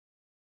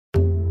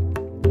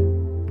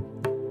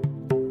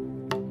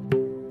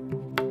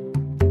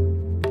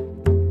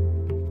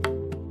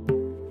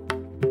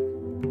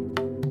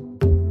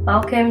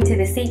Welcome to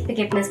the Seek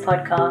Forgiveness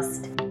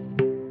podcast.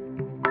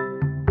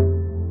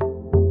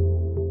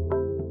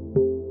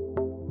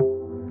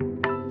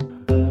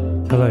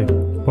 Hello,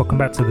 welcome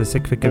back to the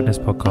Seek Forgiveness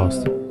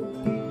podcast.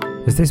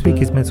 As this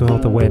week is Mental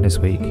Health Awareness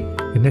Week,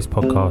 in this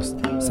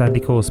podcast, Sandy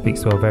Kaur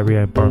speaks to our very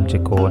own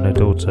Paramjit Kaur and her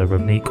daughter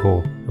Ravneet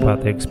Kaur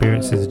about their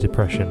experiences of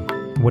depression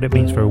and what it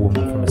means for a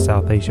woman from a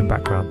South Asian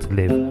background to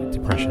live with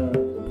depression.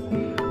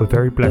 We're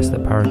very blessed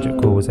that Paramjit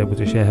Kaur was able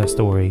to share her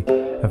story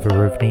and for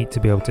Ravneet to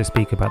be able to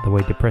speak about the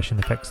way depression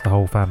affects the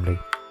whole family.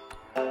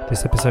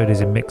 This episode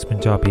is in mixed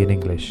Punjabi and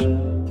English.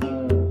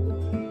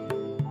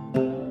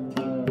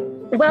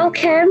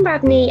 Welcome,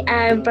 Ravneet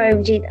and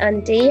Paramjit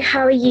Auntie.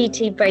 How are you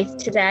two both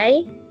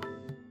today?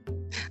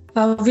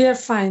 We are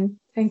fine,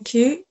 thank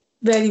you.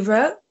 Very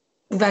well.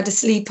 We've had a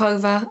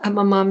sleepover at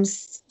my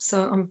mum's,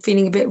 so I'm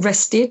feeling a bit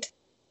rested.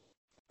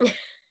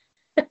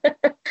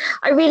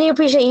 I really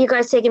appreciate you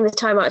guys taking the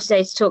time out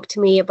today to talk to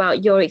me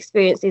about your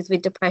experiences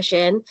with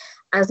depression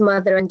as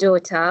mother and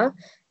daughter.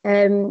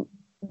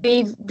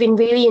 We've been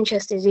really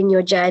interested in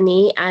your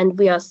journey and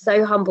we are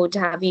so humbled to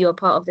have you a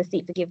part of the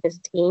Seek Forgiveness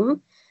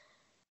team.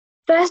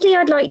 Firstly,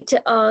 I'd like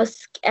to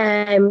ask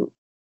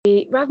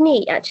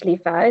Ravneet actually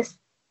first.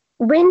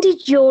 When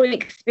did your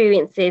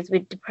experiences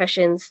with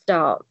depression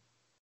start?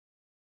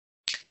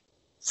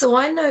 So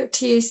I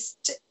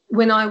noticed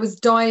when I was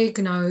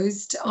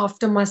diagnosed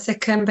after my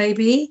second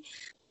baby,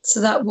 so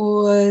that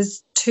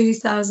was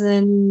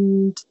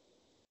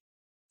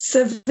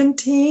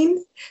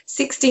 2017,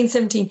 16,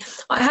 17.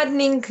 I had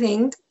an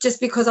inkling just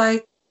because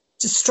I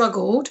just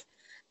struggled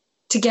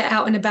to get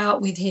out and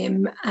about with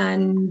him,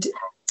 and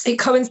it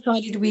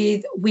coincided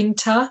with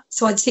winter.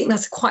 So I think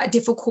that's quite a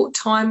difficult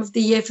time of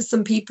the year for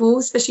some people,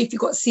 especially if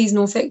you've got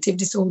seasonal affective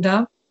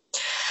disorder.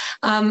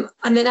 And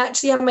then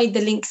actually I made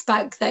the links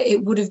back that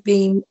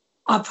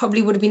I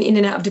probably would have been in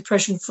and out of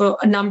depression for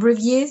a number of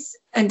years,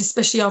 and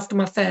especially after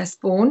my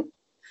firstborn.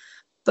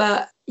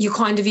 But you're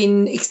kind of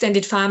in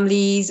extended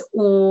families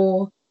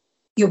or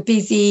you're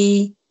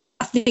busy.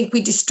 I think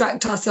we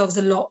distract ourselves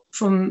a lot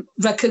from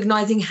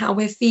recognizing how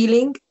we're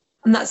feeling.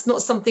 And that's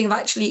not something I've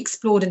actually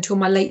explored until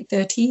my late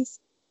 30s.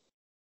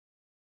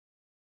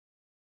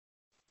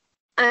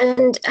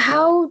 And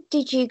how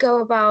did you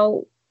go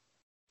about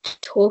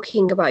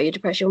talking about your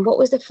depression? What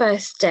was the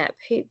first step?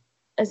 Who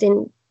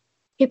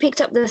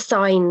picked up the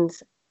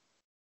signs?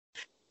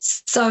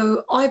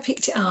 So I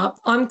picked it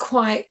up. I'm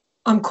quite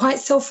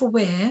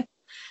self-aware,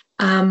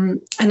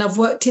 and I've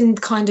worked in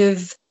kind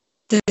of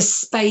the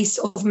space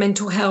of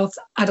mental health,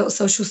 adult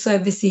social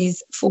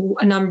services for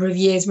a number of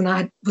years when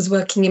I was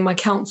working in my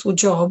council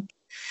job.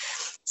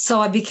 So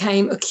I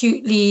became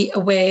acutely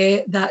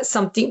aware that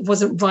something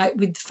wasn't right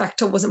with the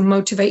fact I wasn't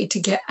motivated to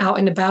get out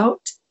and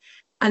about.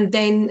 And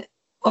then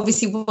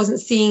obviously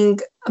wasn't seeing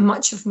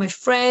much of my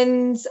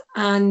friends,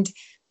 and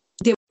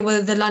there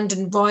were the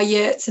London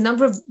riots, a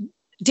number of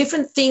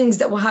different things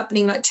that were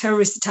happening, like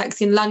terrorist attacks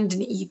in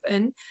London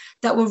even,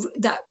 that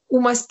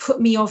almost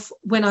put me off.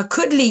 When I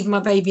could leave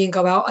my baby and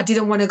go out, I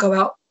didn't want to go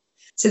out.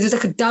 So there's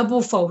like a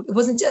double fold. It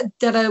wasn't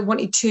that I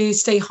wanted to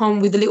stay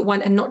home with the little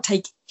one and not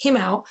take him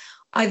out.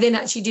 I then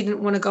actually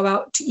didn't want to go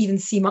out to even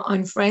see my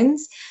own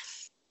friends.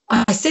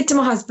 I said to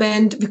my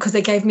husband, because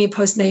they gave me a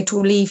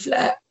postnatal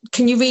leaflet,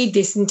 can you read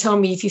this and tell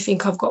me if you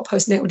think I've got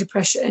postnatal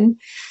depression?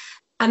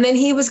 And then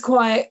he was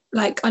quite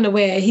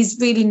unaware. He's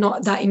really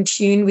not that in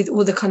tune with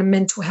all the kind of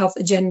mental health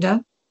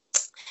agenda.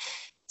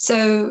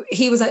 So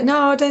he was like, no,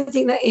 I don't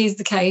think that is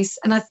the case.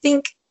 And I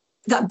think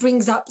that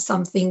brings up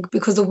something,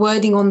 because the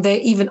wording on there,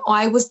 even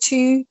I was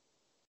too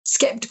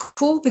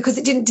skeptical because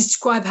it didn't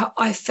describe how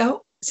I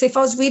felt. So if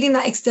I was reading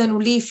that external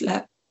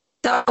leaflet,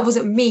 that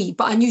wasn't me,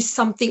 but I knew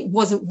something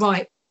wasn't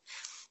right.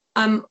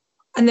 And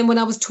then when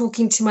I was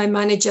talking to my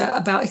manager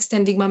about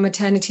extending my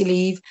maternity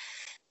leave,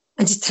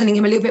 and just telling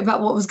him a little bit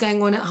about what was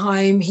going on at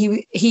home,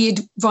 he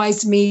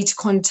advised me to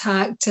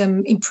contact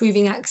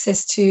improving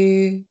access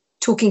to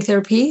talking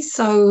therapies.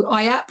 So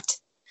IAPT,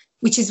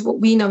 which is what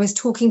we know as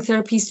talking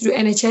therapies through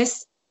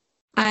NHS.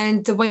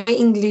 And the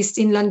waiting list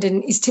in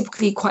London is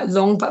typically quite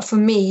long. But for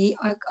me,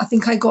 I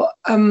think I got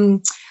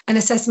an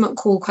assessment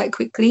call quite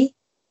quickly.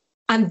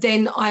 And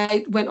then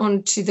I went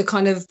on to the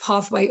kind of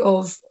pathway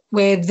of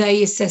where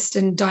they assessed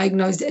and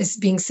diagnosed it as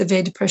being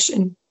severe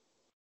depression.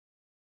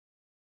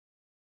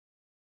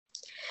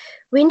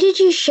 When did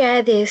you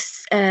share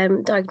this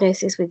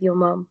diagnosis with your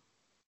mum?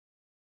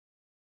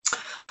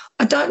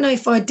 I don't know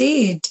if I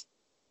did.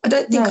 I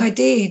don't think I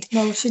did.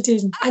 No, she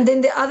didn't. And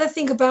then the other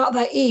thing about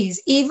that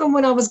is, even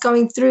when I was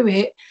going through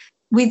it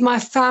with my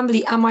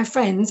family and my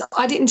friends,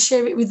 I didn't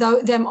share it with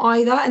them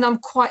either. And I'm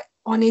quite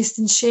honest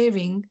in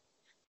sharing.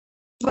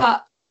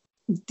 But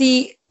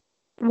there's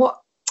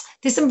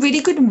some really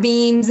good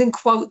memes and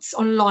quotes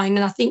online,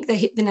 and I think they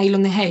hit the nail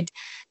on the head,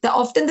 that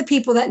often the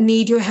people that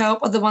need your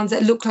help are the ones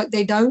that look like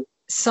they don't.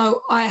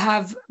 So I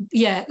have, and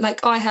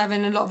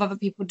a lot of other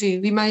people do.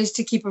 We managed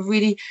to keep a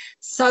really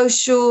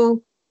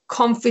social,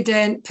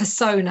 confident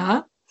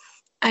persona.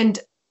 And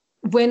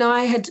when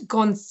I had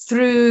gone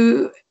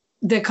through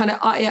the kind of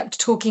IAPT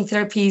talking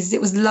therapies,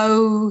 it was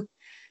low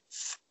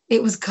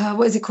it was,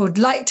 what is it called?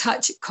 Light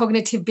touch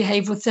cognitive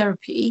behavioral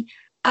therapy.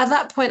 At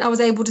that point, I was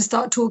able to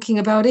start talking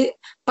about it.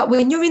 But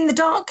when you're in the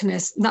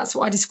darkness, and that's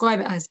what I describe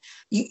it as,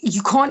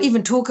 you can't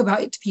even talk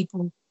about it to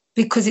people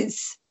because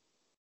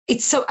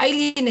it's so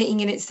alienating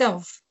in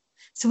itself.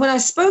 So when I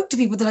spoke to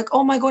people, they're like,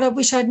 oh my God, I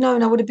wish I'd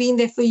known. I would have been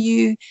there for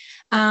you.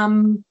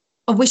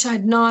 I wish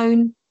I'd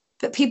known.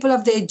 But people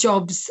have their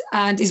jobs,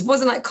 and it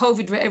wasn't like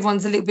COVID where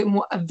everyone's a little bit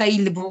more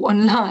available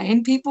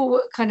online. People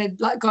were kind of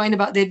like going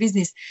about their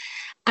business.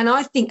 And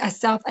I think as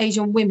South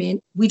Asian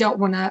women, we don't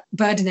want to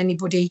burden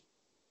anybody.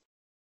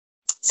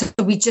 So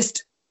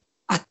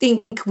I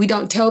think we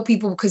don't tell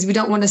people because we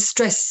don't want to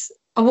stress.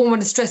 I wouldn't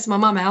want to stress my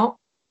mum out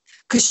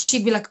because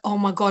she'd be like, oh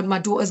my God, my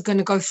daughter's going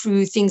to go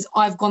through things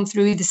I've gone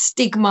through, the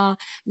stigma,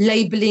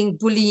 labeling,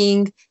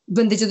 bullying.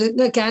 Whatever.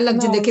 No,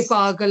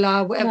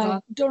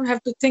 you don't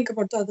have to think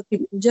about the other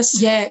people.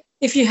 Just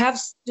if you have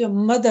your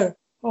mother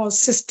or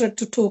sister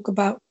to talk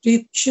about,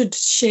 you should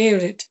share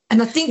it.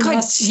 And I think I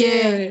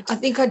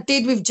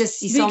did with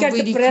Jessie. We get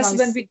really depressed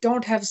when we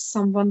don't have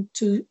someone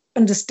to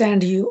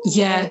understand you.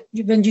 Yeah.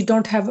 When you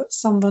don't have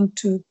someone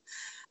to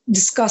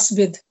discuss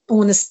with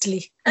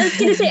honestly. I was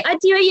going to say,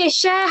 Adioya,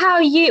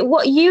 share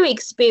what you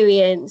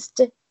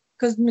experienced.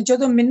 Because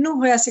ਜਦੋਂ ਮੈਨੂੰ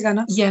ਹੋਇਆ ਸੀਗਾ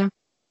ਨਾ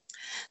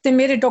ਤੇ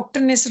ਮੇਰੇ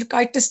doctor ਨੇ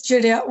ਸਰਕਾਈਟਿਸ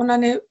ਜਿਹੜਾ ਉਹਨਾਂ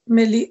ਨੇ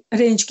ਮੇਰੇ ਲਈ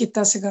ਅਰੇਂਜ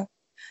ਕੀਤਾ ਸੀਗਾ.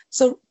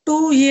 So 2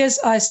 years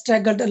I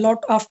struggled a lot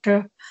after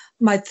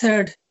my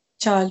third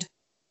child.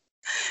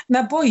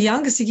 ਮੈਂ ਬਹੁਤ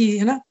ਯੰਗ ਸੀਗੀ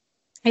ਹੈ ਨਾ,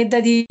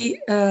 ਏਦਾਂ ਦੀ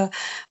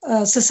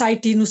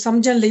ਸੋਸਾਇਟੀ ਨੂੰ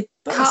ਸਮਝਣ ਲਈ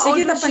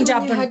ਸੀਗੀ ਤਾਂ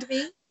ਪੰਜਾਬਣ.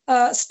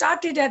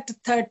 Started at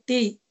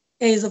 30,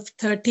 age of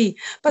 30.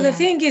 But the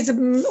thing is,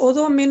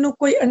 ਉਦੋਂ ਮੈਨੂੰ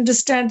ਕੋਈ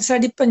ਅੰਡਰਸਟੈਂਡ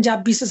ਸਾਡੀ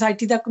ਪੰਜਾਬੀ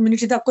ਸੋਸਾਇਟੀ ਦਾ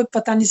ਕਮਿਊਨਿਟੀ ਦਾ ਕੋਈ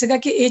ਪਤਾ ਨਹੀਂ ਸੀਗਾ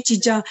ਕਿ ਇਹ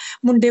ਚੀਜ਼ਾਂ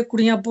ਮੁੰਡੇ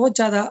ਕੁੜੀਆਂ ਬਹੁਤ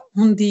ਜ਼ਿਆਦਾ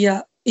ਹੁੰਦੀ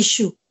ਆ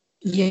ਇਸ਼ੂ.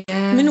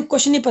 ਮੈਨੂੰ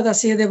ਕੁਝ ਨਹੀਂ ਪਤਾ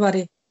ਸੀ ਇਹਦੇ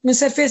ਬਾਰੇ. ਮੈਨੂੰ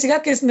ਸਿਰਫ ਇਹ ਸੀਗਾ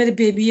ਕਿ ਮੇਰੇ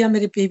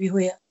ਬੇਬੀ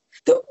ਹੋਇਆ.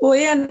 ਤੇ ਉਹ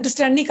ਇਹ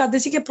ਅੰਡਰਸਟੈਂਡ ਨਹੀਂ ਕਰਦੇ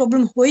ਸੀ ਕਿ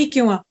ਪ੍ਰੋਬਲਮ ਹੋਈ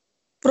ਕਿਉਂ ਆ.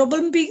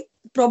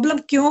 ਪ੍ਰੋਬਲਮ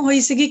ਕਿਉਂ ਹੋਈ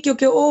ਸੀਗੀ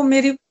ਕਿਉਂਕਿ ਉਹ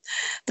ਮੇਰੀ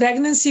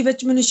ਪ੍ਰੈਗਨੈਂਸੀ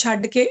ਵਿੱਚ ਮੈਨੂੰ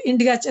ਛੱਡ ਕੇ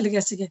ਇੰਡੀਆ ਚਲੇ ਗਏ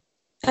ਸੀਗੇ.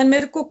 ਐਂਡ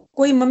ਮੇਰੇ ਕੋ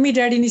ਕੋਈ ਮੰਮੀ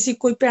ਡੈਡੀ ਨਹੀਂ ਸੀ,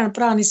 ਕੋਈ ਭੈਣ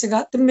ਭਰਾ ਨਹੀਂ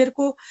ਸੀਗਾ. ਤੇ ਮੇਰੇ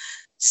ਕੋ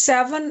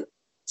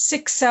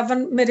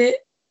 7 ਮੇਰੇ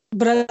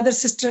ਬ੍ਰਦਰ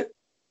ਸਿਸਟਰ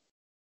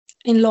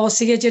ਇਨ ਲਾਅ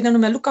ਸੀਗੇ ਜਿਨ੍ਹਾਂ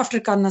ਨੂੰ ਮੈਂ ਲੁੱਕ ਆਫਟਰ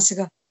ਕਰਨਾ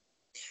ਸੀਗਾ.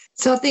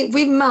 So I think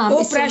with mum,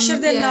 ਉਹ ਪ੍ਰੈਸ਼ਰ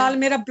ਦੇ ਨਾਲ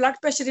ਮੇਰਾ ਬਲੱਡ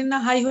ਪ੍ਰੈਸ਼ਰ ਇੰਨਾ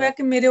ਹਾਈ ਹੋਇਆ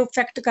ਕਿ ਮੇਰੇ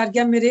ਇਫੈਕਟ ਕਰ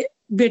ਗਿਆ ਮੇਰੇ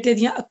ਬੇਟੇ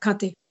ਦੀਆਂ ਅੱਖਾਂ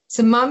ਤੇ.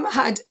 So mum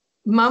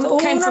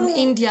came from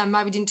India,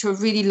 married into a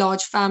really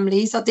large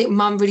family. So I think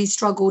mum really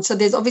struggled. So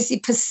there's obviously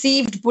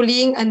perceived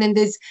bullying, and then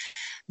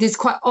there's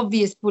quite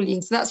obvious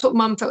bullying. So that's what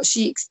mum felt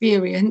she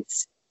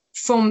experienced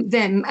from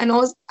them.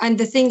 And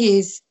the thing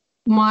is,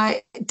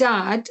 my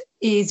dad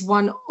is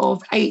one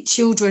of 8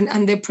 children,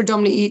 and they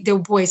were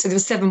boys. So there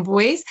were 7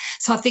 boys.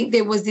 So I think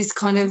there was this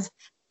kind of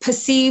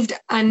perceived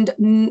and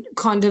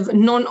kind of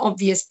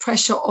non-obvious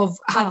pressure of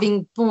having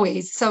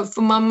boys. So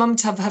for my mum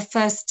to have her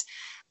first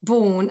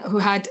born who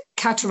had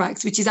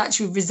cataracts, which is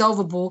actually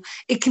resolvable,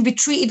 it can be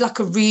treated like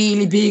a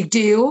really big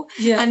deal.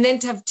 And then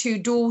to have 2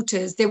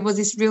 daughters, there was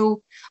this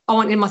real, I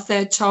wanted my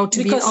third child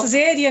to because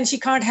cesarean, she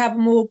can't have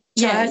more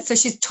child. So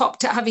she's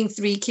topped at having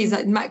 3 kids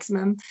at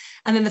maximum,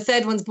 and then the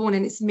third one's born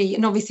and it's me,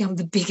 and obviously I'm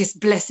the biggest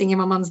blessing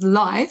in my mum's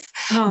life.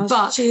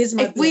 But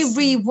if we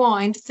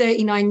rewind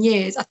 39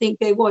 years, I think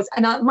there was,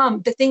 and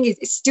mum, the thing is,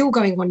 it's still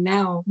going on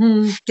now.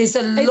 There's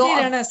a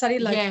lot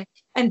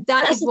and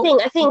that's the thing.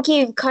 I think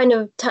you've kind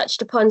of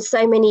touched upon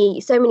so many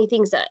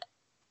things that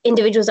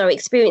individuals are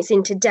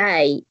experiencing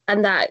today,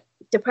 and that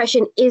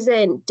depression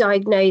isn't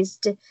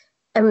diagnosed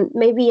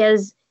maybe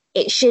as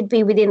it should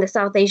be within the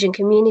South Asian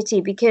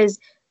community, because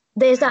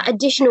there's that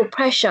additional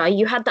pressure.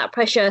 You had that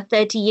pressure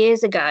 30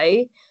 years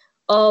ago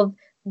of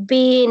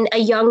being a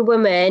young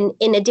woman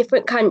in a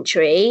different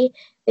country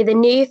with a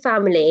new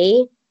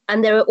family,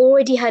 and there are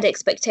already had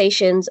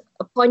expectations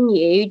upon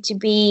you to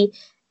be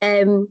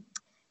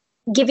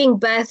giving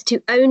birth to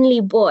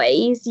only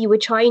boys. You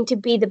were trying to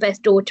be the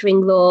best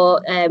daughter-in-law,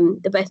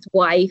 the best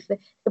wife,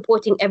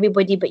 supporting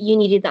everybody, but you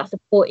needed that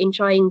support in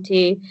trying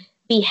to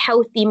be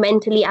healthy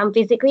mentally and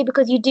physically,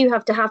 because you do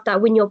have to have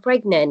that when you're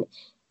pregnant.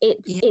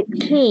 It's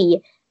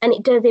key, and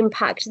it does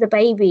impact the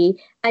baby.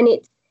 And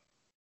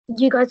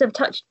you guys have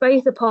touched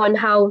both upon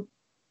how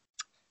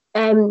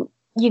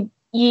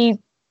you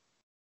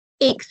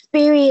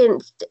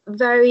experienced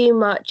very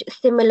much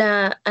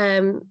similar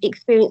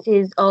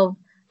experiences of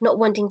not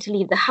wanting to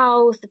leave the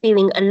house,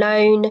 feeling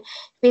alone,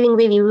 feeling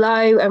really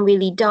low and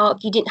really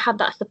dark. You didn't have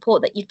that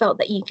support that you felt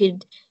that you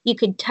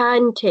could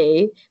turn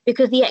to,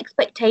 because the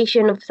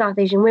expectation of South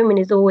Asian women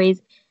is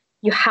always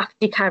you have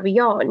to carry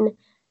on,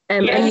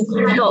 and you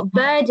cannot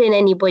burden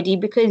anybody,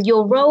 because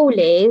your role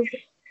is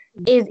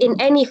in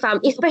any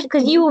family, especially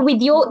because you were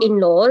with your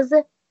in-laws.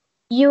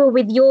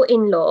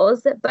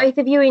 Both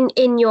of you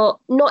in your,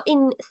 not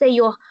in say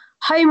your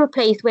home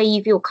place where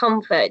you feel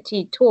comfort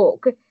to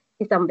talk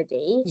to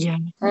somebody,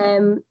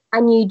 and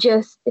you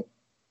just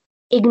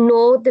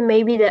ignored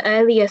maybe the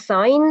earlier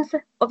signs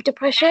of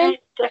depression.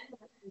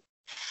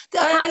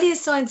 The earlier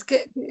signs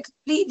get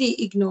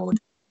completely ignored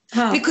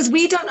because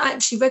we don't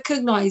actually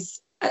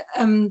recognize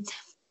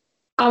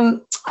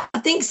I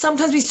think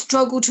sometimes we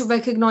struggle to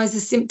recognize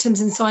the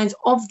symptoms and signs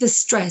of the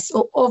stress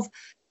or of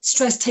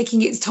stress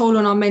taking its toll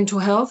on our mental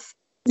health.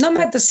 ਨਾ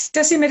ਮੈਂ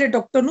ਦੱਸਿਆ ਸੀ ਮੇਰੇ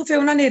doctor ਨੂੰ, ਫਿਰ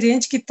ਉਹਨਾਂ ਨੇ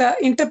arrange ਕੀਤਾ,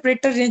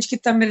 interpreter arrange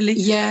ਕੀਤਾ ਮੇਰੇ ਲਈ,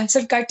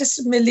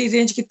 ਸਰਕਾਈਟਿਸਟ ਮੇਰੇ ਲਈ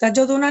ਅਰੇਂਜ ਕੀਤਾ।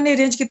 ਜਦੋਂ ਉਹਨਾਂ ਨੇ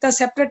ਅਰੇਂਜ ਕੀਤਾ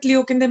ਸੈਪਰੇਟਲੀ,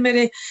 ਉਹ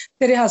ਕਹਿੰਦੇ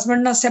ਤੇਰੇ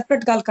ਹਸਬੈਂਡ ਨਾਲ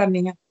ਸੈਪਰੇਟ ਗੱਲ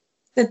ਕਰਨੀ ਹੈ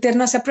ਤੇ ਤੇਰੇ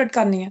ਨਾਲ ਸੈਪਰੇਟ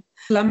ਕਰਨੀ ਹੈ।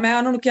 ਮੈਂ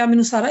ਉਹਨਾਂ ਨੂੰ ਕਿਹਾ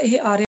ਮੈਨੂੰ ਸਾਰਾ ਇਹ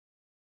ਆ ਰਿਹਾ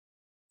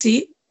ਸੀ,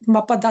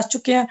 ਆਪਾਂ ਦੱਸ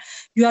ਚੁੱਕੇ ਹਾਂ,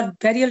 you are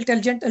very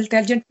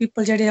intelligent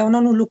people ਜਿਹੜੇ ਆ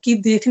ਉਹਨਾਂ ਨੂੰ ਲੋਕੀ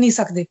ਦੇਖ ਨਹੀਂ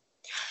ਸਕਦੇ।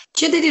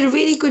 They did a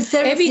really good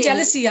therapy. ਇਹ ਵੀ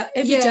jealousy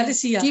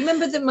ਆ। Do you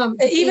remember the mum?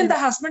 Even the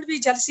husband we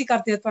jealousy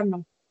ਕਰਦੇ ਆ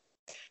ਤੁਹਾਨੂੰ।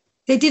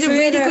 They did a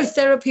really good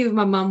therapy with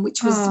my mum, which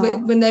was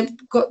when they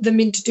got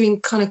them into doing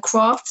kind of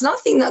crafts. And I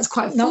think that's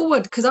quite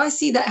forward, because I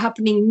see that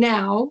happening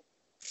now,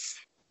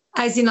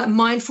 as in like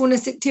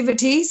mindfulness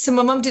activities. So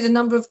my mum did a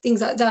number of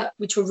things like that,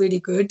 which were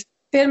really good.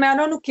 ਫਿਰ ਮੈਂ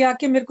ਉਹਨਾਂ ਨੂੰ ਕਿਹਾ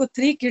ਕਿ ਮੇਰੇ ਕੋਲ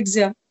 3 kids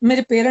ਆ,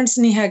 ਮੇਰੇ ਪੇਰੈਂਟਸ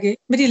ਨਹੀਂ ਹੈਗੇ,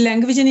 ਮੇਰੀ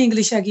ਲੈਂਗੁਏਜ ਨਹੀਂ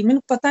ਇੰਗਲਿਸ਼ ਹੈਗੀ,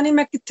 ਮੈਨੂੰ ਪਤਾ ਨਹੀਂ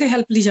ਮੈਂ ਕਿੱਥੇ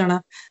ਹੈਲਪ ਲਈ ਜਾਣਾ।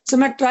 ਸੋ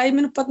ਮੈਂ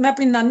ਮੈਂ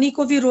ਆਪਣੀ ਨਾਨੀ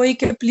ਕੋ ਵੀ ਰੋਈ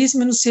ਕਿ ਪਲੀਜ਼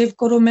ਮੈਨੂੰ ਸੇਵ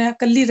ਕਰੋ, ਮੈਂ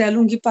ਇਕੱਲੀ ਰਹਿ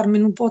ਲੂੰਗੀ, ਪਰ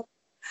ਮੈਨੂੰ ਬਹੁਤ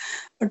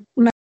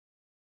ਮੈਂ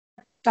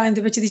ਟਾਈਮ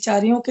ਦੇ ਵਿੱਚ ਦੀ ਚਾਹ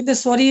ਰਹੀ ਹਾਂ। ਕਹਿੰਦੇ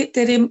ਸੌਰੀ,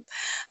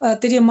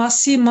 ਤੇਰੀ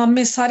ਮਾਸੀ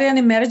ਮਾਮੇ ਸਾਰਿਆਂ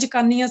ਨੇ ਮੈਰਿਜ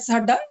ਕਰਨੀ ਆ,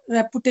 ਸਾਡਾ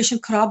ਰੈਪੂਟੇਸ਼ਨ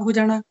ਖਰਾਬ ਹੋ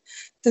ਜਾਣਾ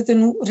ਤੇ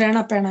ਤੈਨੂੰ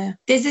ਰਹਿਣਾ ਪੈਣਾ ਆ।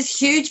 There's this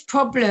huge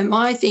problem,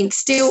 I think,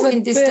 still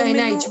in this day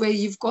and age, where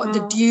you've got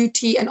the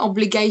duty and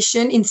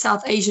obligation in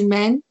South Asian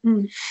men.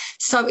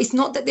 So it's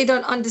not that they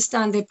don't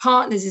understand their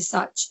partners as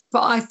such,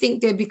 but I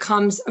think there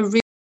becomes a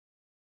real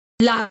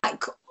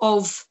lack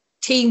of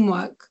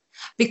teamwork,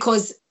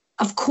 because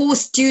of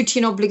course duty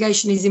and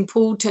obligation is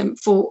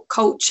important for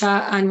culture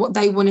and what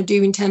they want to do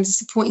in terms of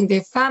supporting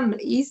their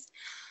families.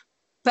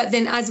 But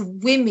then as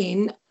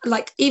women,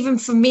 like even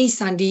for me,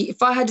 Sandy,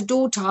 if I had a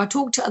daughter, I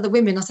talk to other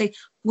women, I say,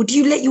 would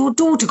you let your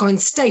daughter go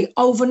and stay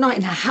overnight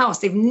in a house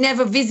they've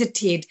never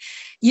visited?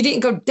 You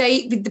didn't go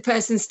date with the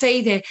person, stay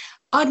there.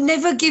 I'd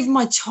never give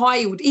my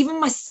child,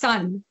 even my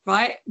son,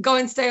 right, go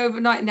and stay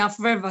overnight now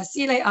forever,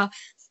 see you later.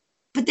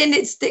 But then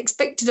it's the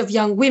expected of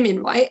young women,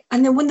 right?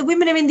 And then when the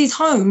women are in these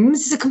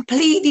homes, it's a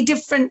completely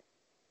different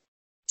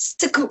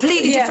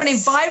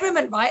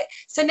environment, right?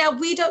 So now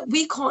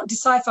we can't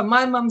decipher.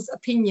 My mum's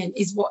opinion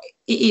is what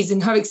it is,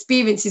 and her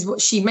experience is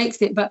what she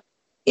makes it. But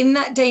in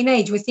that day and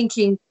age, we're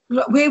thinking,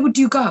 look, where would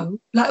you go?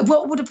 Like,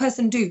 what would a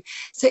person do?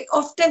 So it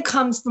often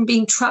comes from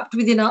being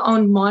trapped within our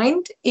own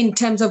mind in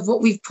terms of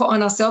what we've put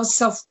on ourselves,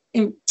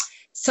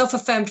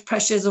 self-affirmed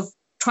pressures of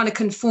trying to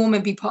conform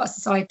and be part of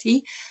society.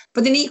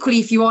 But then equally,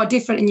 if you are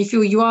different and you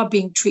feel you are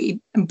being treated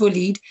and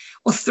bullied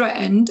or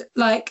threatened,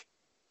 like,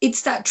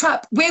 it's that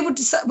trap. Where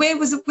is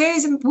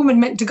a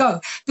woman meant to go?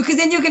 Because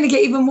then you're going to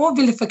get even more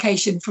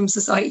vilification from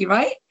society,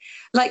 right?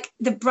 Like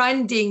the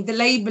branding, the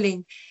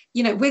labeling,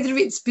 you know, whether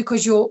it's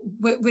because you're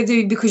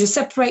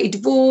separated,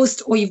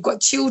 divorced, or you've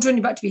got children,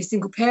 you're about to be a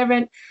single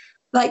parent,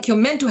 like your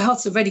mental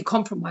health's already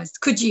compromised.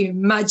 Could you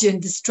imagine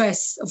the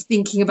stress of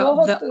thinking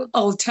about the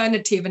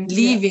alternative and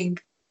leaving?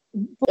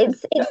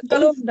 It's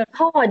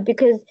hard,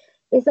 because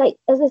it's like,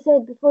 as I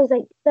said before, it's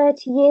like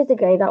 30 years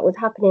ago that was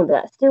happening, but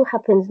that still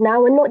happens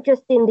now, and not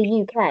just in the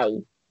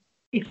UK.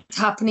 It's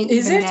happening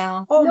even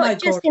now. Oh, not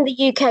just in the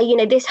UK, you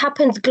know, this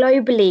happens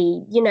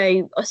globally, you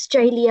know,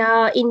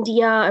 Australia,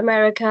 India,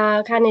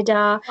 America,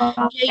 Canada,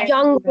 you know,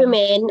 young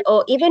women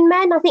or even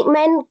men. I think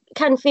men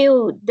can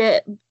feel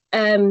the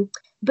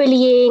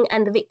bullying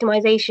and the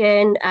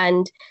victimization,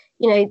 and,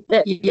 you know,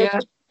 the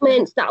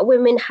treatments that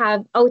women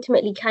have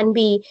ultimately can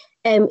be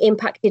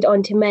impacted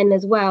onto men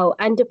as well.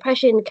 And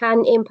depression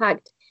can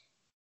impact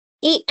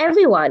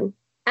everyone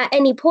at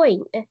any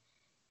point.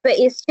 But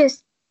it's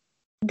just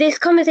this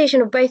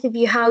conversation of both of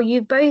you, how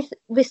you both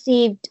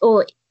received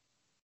or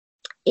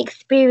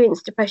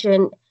experienced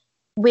depression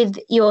with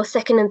your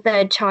second and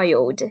third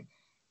child.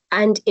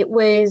 And it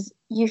was,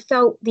 you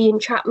felt the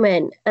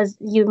entrapment, as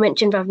you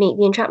mentioned, Ravneet,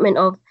 the entrapment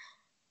of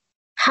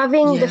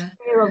having the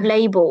fear of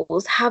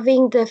labels,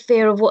 having the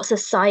fear of what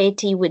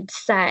society would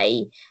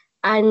say,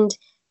 and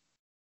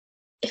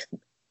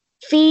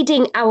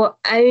feeding our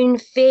own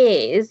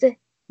fears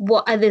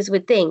what others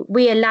would think.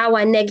 We allow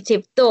our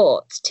negative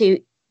thoughts to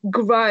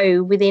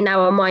grow within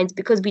our minds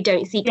because we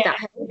don't seek that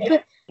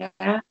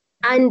help.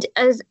 And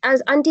as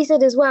Auntie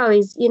said as well,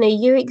 is, you know,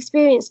 you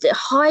experienced a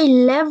high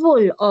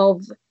level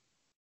of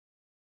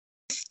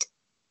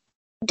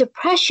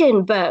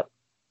depression, but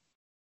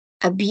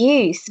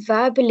abuse,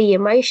 verbally,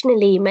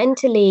 emotionally,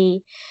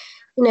 mentally.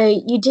 You know,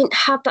 you didn't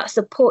have that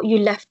support. You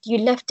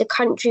left a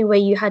country where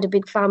you had a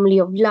big family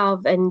of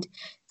love and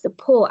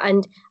support.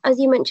 And as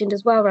you mentioned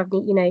as well,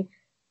 Ravneet, you know,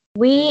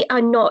 we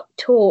are not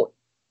taught,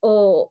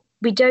 or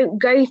we don't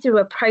go through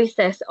a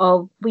process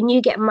of, when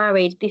you get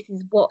married, this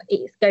is what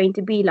it's going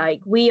to be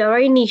like. We are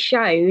only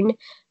shown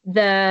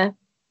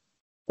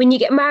when you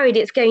get married,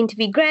 it's going to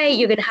be great.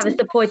 You're going to have a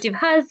supportive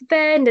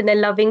husband and a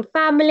loving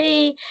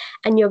family,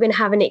 and you're going to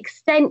have an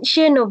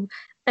extension of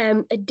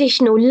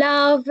additional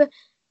love.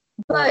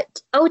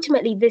 But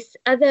ultimately, this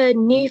other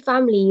new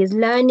family is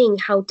learning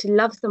how to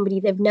love somebody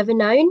they've never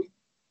known.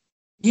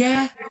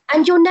 Yeah.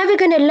 And you're never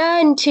going to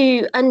learn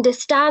to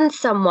understand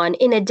someone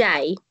in a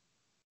day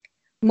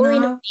or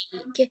in a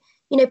week.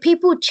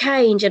 people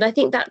change, and I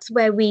think that's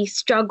where we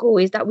struggle,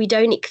 is that we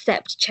don't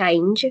accept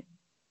change.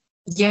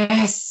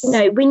 Yes.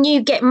 When you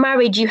get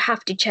married, you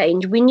have to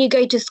change. When you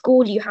go to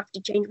school, you have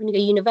to change. When you go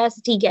to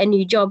university, get a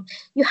new job,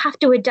 you have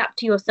to adapt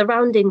to your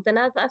surroundings. And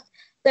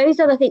those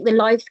are, I think, the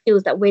life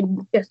skills that we're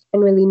just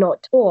generally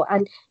not taught.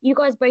 And you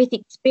guys both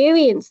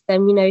experienced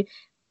them.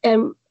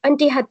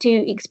 Auntie had to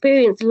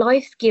experience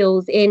life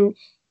skills in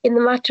the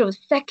matter of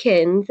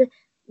seconds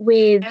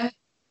with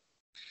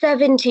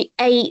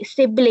 78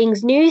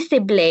 siblings, new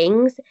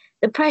siblings,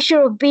 the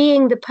pressure of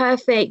being the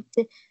perfect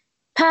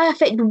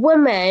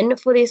woman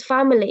for this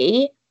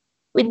family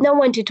with no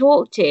one to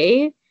talk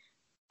to,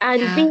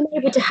 and being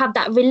able to have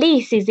that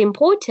release is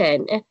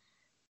important.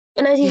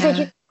 And as you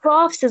said,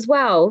 crafts as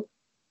well.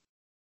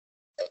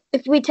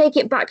 If we take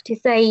it back to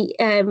say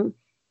in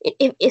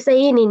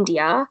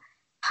India,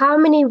 how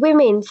many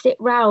women sit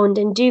round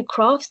and do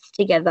crafts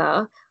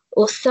together,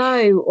 or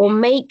sew, or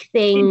make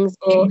things,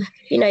 or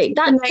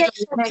that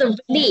sense of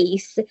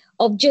release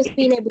of just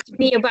being able to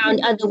be around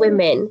other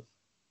women.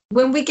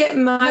 When we get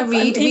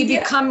married, we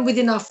become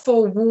within our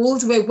four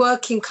walls. We're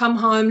working, come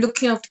home,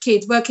 looking after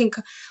kids, working.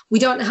 We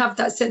don't have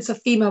that sense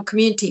of female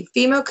community.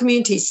 Female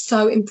community is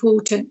so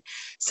important.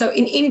 So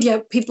in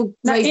India, people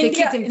raise their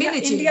kids in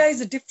villages. India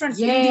is different.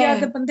 India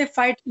the bande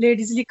fight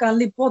ladies ਲਈ ਕਰਨ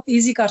ਲਈ ਬਹੁਤ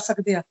easy ਕਰ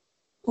ਸਕਦੇ ਆ,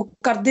 ਉਹ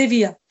ਕਰਦੇ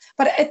ਵੀ ਆ,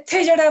 ਪਰ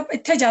ਇੱਥੇ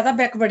ਜ਼ਿਆਦਾ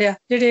backward ਆ,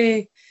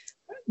 ਜਿਹੜੇ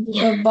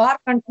ਬਾਹਰ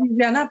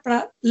ਕੰਟਰੀਜ਼ ਆ ਨਾ,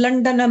 ਆਪਣਾ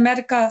London,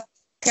 America,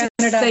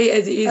 Canada. Say it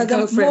as it is,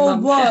 go for it,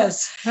 Mum.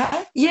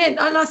 Yeah,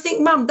 and I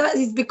think, Mum, that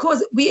is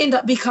because we end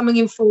up becoming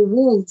in four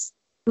walls.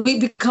 We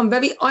become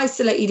very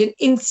isolated and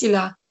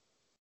insular.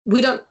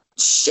 We don't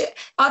share.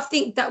 I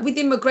think that with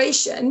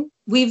immigration,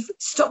 we've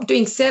stopped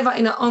doing seva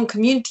in our own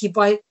community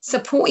by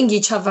supporting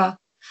each other.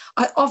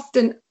 I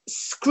often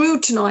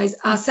scrutinize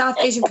our South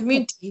Asian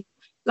community.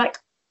 Like,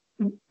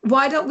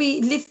 why don't we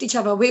lift each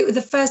other? We're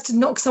the first to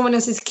knock someone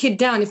else's kid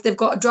down if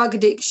they've got a drug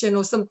addiction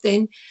or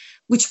something,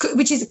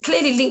 which is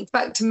clearly linked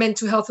back to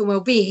mental health and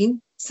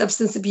well-being,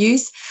 substance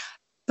abuse.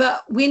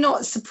 But we're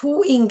not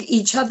supporting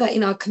each other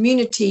in our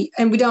community,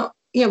 and we don't,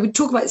 we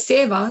talk about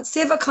seva.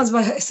 Seva comes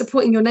by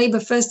supporting your neighbour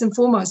first and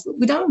foremost, but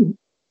we don't.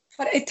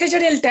 But ਇੱਥੇ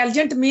ਜਿਹੜੇ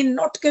intelligent mean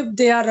not that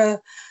they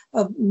are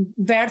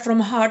bad from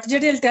heart.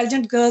 ਜਿਹੜੇ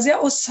intelligent girls ਆ,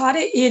 ਉਹ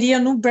ਸਾਰੇ area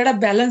ਨੂੰ ਬੜਾ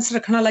balance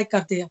ਰੱਖਣਾ like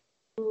ਕਰਦੇ ਆ.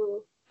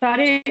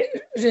 ਸਾਰੇ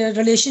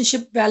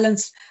relationship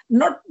balance,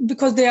 not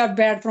because they are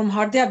bad from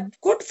heart, they are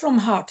good from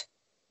heart.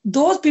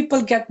 Those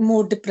people get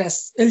more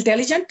depressed,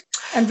 intelligent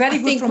and very good from heart.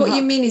 I think what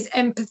you mean is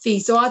empathy.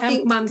 So I think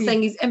Mum's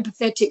saying is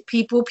empathetic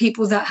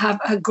people that have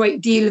a great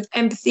deal of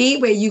empathy,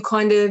 where you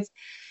kind of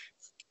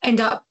end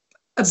up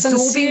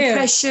absorbing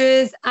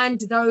pressures and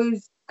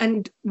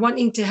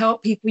wanting to help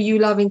people you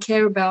love and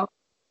care about.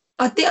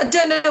 I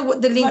don't know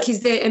what the link is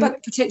there, and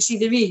potentially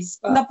there is.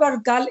 ਪਰ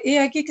ਗੱਲ ਇਹ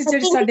ਹੈ ਕਿ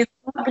ਜਿਹੜੇ ਸਾਡੇ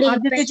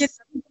ਅੱਜ ਦੇ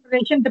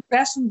generation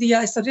depressed ਹੁੰਦੀ ਆ,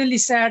 it's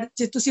really sad.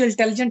 ਜੇ ਤੁਸੀਂ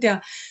intelligent ਆ,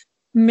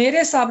 ਮੇਰੇ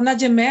ਹਿਸਾਬ ਨਾਲ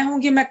ਜੇ ਮੈਂ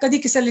ਹੋਊਂਗੀ, ਮੈਂ ਕਦੀ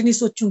ਕਿਸੇ ਲਈ ਨਹੀਂ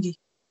ਸੋਚੂੰਗੀ।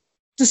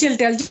 ਤੁਸੀਂ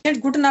intelligent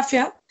good enough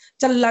ਆ,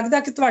 ਚੱਲ ਲੱਗਦਾ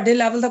ਕਿ ਤੁਹਾਡੇ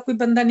ਲੈਵਲ ਦਾ ਕੋਈ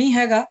ਬੰਦਾ ਨਹੀਂ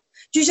ਹੈਗਾ,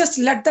 you just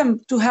let them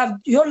to have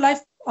your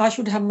life, I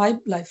should have my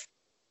life.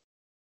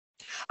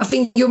 I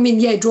think you mean,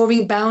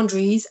 drawing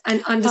boundaries and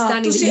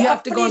understanding that you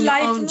have to go on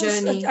your own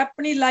journey.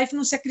 ਆਪਣੀ life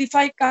ਨੂੰ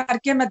sacrifice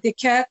ਕਰਕੇ ਮੈਂ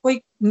ਦੇਖਿਆ ਹੈ, ਕੋਈ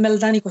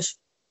ਮਿਲਦਾ ਨਹੀਂ ਕੁਝ।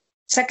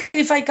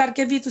 ਸੈਕਰੀਫਾਈ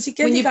ਕਰਕੇ ਵੀ ਤੁਸੀਂ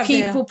ਕੀ ਕਰਦੇ ਆ?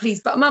 People please,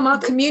 but Mum,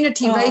 our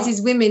community raises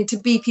women to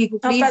be people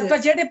pleasers. ਪਰ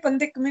ਜਿਹੜੇ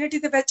ਬੰਦੇ ਕਮਿਊਨਿਟੀ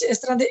ਦੇ ਵਿੱਚ ਇਸ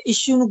ਤਰ੍ਹਾਂ ਦੇ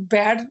ਇਸ਼ੂ ਨੂੰ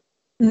ਬੈਡ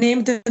ਨੇਮ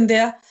ਦਿੰਦੇ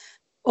ਆ,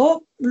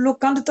 ਉਹ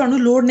ਲੋਕਾਂ ਨੂੰ ਤੁਹਾਨੂੰ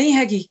ਲੋੜ ਨਹੀਂ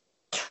ਹੈਗੀ।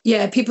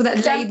 People that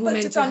label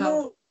mental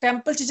health.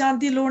 Temple ਚ ਜਾਣ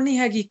ਦੀ ਲੋੜ ਨਹੀਂ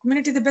ਹੈਗੀ,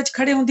 ਕਮਿਊਨਿਟੀ ਦੇ ਵਿੱਚ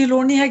ਖੜੇ ਹੋਣ ਦੀ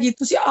ਲੋੜ ਨਹੀਂ ਹੈਗੀ।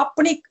 ਤੁਸੀਂ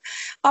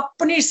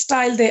ਆਪਣੀ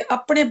ਸਟਾਈਲ ਦੇ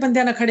ਆਪਣੇ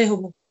ਬੰਦਿਆਂ ਨਾਲ ਖੜੇ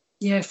ਹੋਵੋ,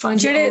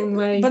 ਜਿਹੜੇ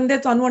ਬੰਦੇ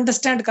ਤੁਹਾਨੂੰ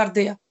ਅੰਡਰਸਟੈਂਡ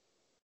ਕਰਦੇ ਆ।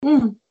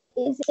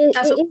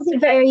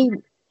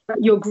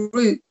 Your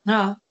group.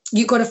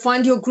 You got to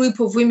find your group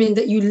of women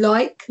that you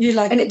like,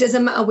 and it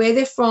doesn't matter where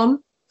they're from,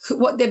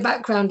 what their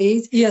background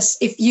is. Yes.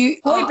 If you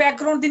ਕੋਈ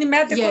ਬੈਕਗ੍ਰਾਉਂਡ ਦੀ ਨਹੀਂ,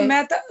 ਮੈਂ ਦੇਖੋ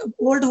ਮੈਂ ਤਾਂ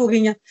올ਡ ਹੋ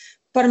ਗਈ ਆ,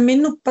 ਪਰ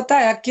ਮੈਨੂੰ ਪਤਾ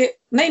ਹੈ ਕਿ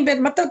ਨਹੀਂ,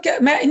 ਮਤਲਬ ਕਿ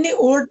ਮੈਂ ਇੰਨੀ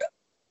올ਡ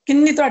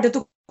ਕਿੰਨੀ ਤੁਹਾਡੇ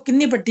ਤੋਂ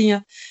ਕਿੰਨੀ ਵੱਡੀ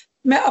ਆ,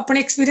 ਮੈਂ ਆਪਣੇ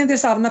ਐਕਸਪੀਰੀਅੰਸ ਦੇ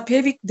ਹਿਸਾਬ ਨਾਲ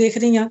ਫੇਰ ਵੀ ਦੇਖ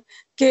ਰਹੀ ਆ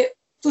ਕਿ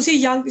ਤੁਸੀਂ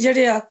ਯੰਗ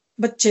ਜਿਹੜੇ ਆ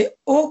ਬੱਚੇ,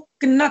 ਉਹ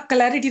ਕਿੰਨਾ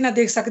ਕਲੈਰਿਟੀ ਨਾਲ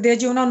ਦੇਖ ਸਕਦੇ ਆ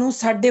ਜੇ ਉਹਨਾਂ ਨੂੰ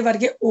ਸਾਡੇ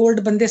ਵਰਗੇ 올ਡ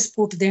ਬੰਦੇ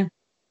ਸਪੋਰਟ ਦੇਣ।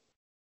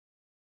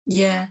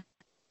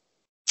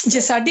 ਜੇ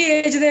ਸਾਡੀ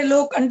ਏਜ ਦੇ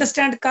ਲੋਕ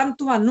ਅੰਡਰਸਟੈਂਡ ਕਰਨ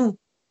ਤੁਹਾਨੂੰ,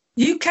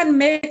 you can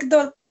make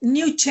the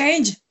new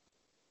change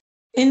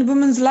in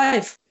women's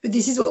life. But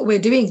this is what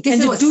we're doing. This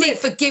is what Seek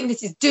Forgiveness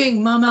is doing,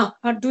 Mama.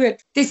 Do it.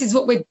 This is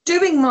what we're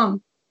doing, Mum.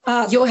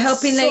 You're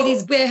helping ladies,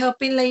 we're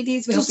helping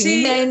ladies, we're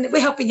helping men,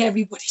 we're helping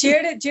everybody.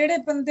 ਜਿਹੜੇ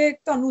ਬੰਦੇ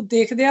ਤੁਹਾਨੂੰ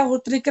ਦੇਖਦੇ ਆ ਹੋਰ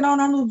ਤਰੀਕੇ ਨਾਲ,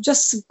 ਉਹਨਾਂ ਨੂੰ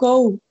just go,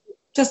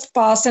 just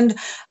pass. And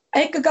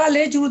ਇੱਕ ਗੱਲ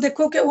ਇਹ ਜ਼ਰੂਰ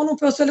ਦੇਖੋ ਕਿ ਉਹਨੂੰ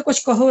ਉਸ ਵੇਲੇ ਕੁਝ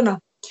ਕਹੋ ਨਾ।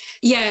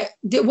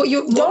 What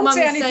Mum is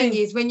saying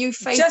is, when you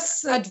face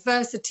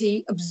adversity,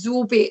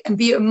 absorb it and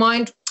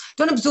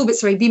don't absorb it,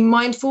 sorry, be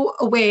mindful,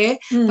 aware,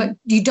 but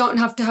you don't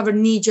have to have a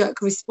knee-jerk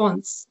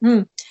response.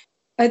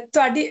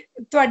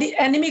 ਤੁਹਾਡੀ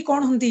enemy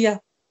ਕੌਣ ਹੁੰਦੀ ਆ?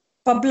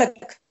 Public.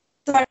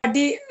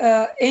 ਤੁਹਾਡੀ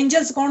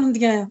angels ਕੌਣ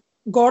ਹੁੰਦੀਆਂ ਆ?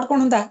 God ਕੌਣ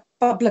ਹੁੰਦਾ?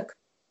 Public.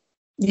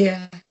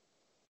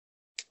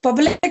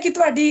 Public ਹੀ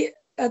ਤੁਹਾਡੀ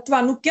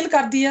ਤੁਹਾਨੂੰ ਕਿਲ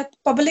ਕਰਦੀ ਆ,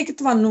 ਪਬਲਿਕ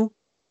ਤੁਹਾਨੂੰ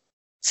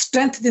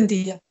ਸਟਰੈਂਥ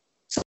ਦਿੰਦੀ ਆ।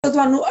 ਸੋ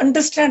ਤੁਹਾਨੂੰ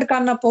ਅੰਡਰਸਟੈਂਡ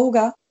ਕਰਨਾ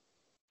ਪਊਗਾ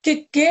ਕਿ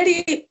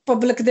ਕਿਹੜੀ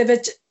ਪਬਲਿਕ ਦੇ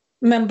ਵਿੱਚ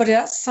ਮੈਂਬਰ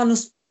ਆ ਸਾਨੂੰ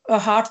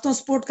ਹਾਰਟ ਤੋਂ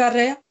ਸਪੋਰਟ ਕਰ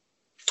ਰਹੇ ਆ।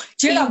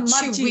 ਜਿਹੜਾ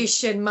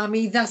Intuition,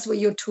 mummy, that's what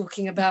you're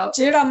talking about.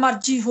 ਜਿਹੜਾ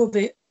ਮਰਜੀ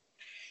ਹੋਵੇ,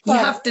 you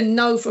have to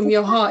know from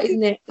your heart,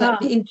 isn't it? Like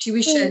the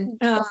intuition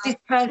of this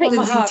person's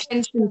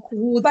intention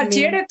towards ਪਰ me.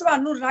 ਜਿਹੜੇ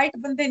ਤੁਹਾਨੂੰ ਰਾਈਟ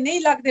ਬੰਦੇ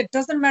ਨਹੀਂ ਲੱਗਦੇ,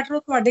 doesn't matter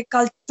ਤੁਹਾਡੇ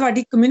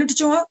ਤੁਹਾਡੀ ਕਮਿਊਨਿਟੀ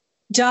ਚੋਂ ਆ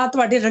ਜਾਂ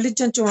ਤੁਹਾਡੇ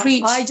ਰਿਲੀਜਨ ਚੋਂ ਆ,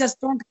 I just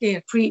don't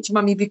care. Preach,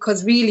 mummy,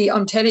 because really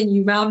I'm telling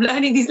you, man, I'm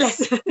learning these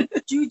lessons.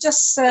 You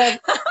just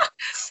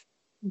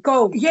go.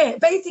 Yeah,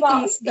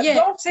 basically,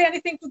 don't say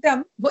anything to them.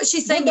 What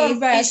she's saying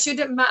is it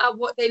shouldn't matter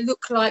what they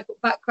look like, what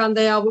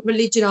background they are, what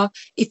religion are.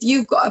 If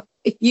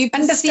you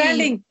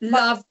understanding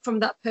love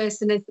from that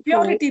person, and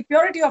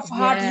purity of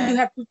heart,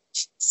 you have to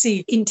see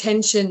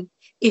intention.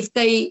 If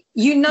they,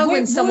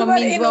 when someone we were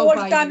means in well old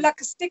by time, you. like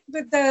stick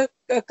with the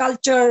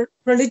culture,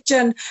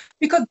 religion,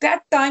 because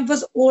that time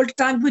was old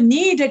time. We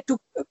needed to,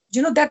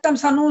 that time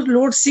ਸਾਨੂੰ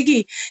ਲੋੜ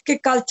ਸੀਗੀ ਕਿ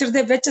culture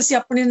ਦੇ ਵਿੱਚ ਅਸੀਂ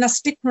ਆਪਣੇ ਨਾਲ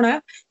stick ਹੋਣਾ,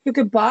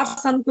 ਕਿਉਂਕਿ ਬਾਹਰ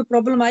ਸਾਨੂੰ ਕੋਈ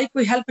ਪ੍ਰੋਬਲਮ ਆਈ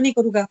ਕੋਈ ਹੈਲਪ ਨਹੀਂ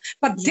ਕਰੂਗਾ।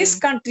 ਪਰ this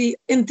country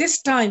in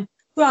this time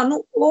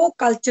ਤੁਹਾਨੂੰ ਉਹ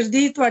ਕਲਚਰ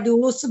ਦੀ, ਤੁਹਾਡੀ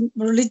ਉਸ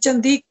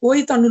ਰਿਲੀਜਨ ਦੀ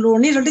ਕੋਈ ਤੁਹਾਨੂੰ ਲੋੜ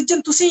ਨਹੀਂ।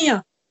 ਰਿਲੀਜਨ ਤੁਸੀਂ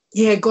ਆ।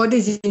 Yeah, God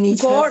is in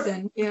each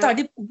person.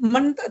 ਤੁਹਾਡੀ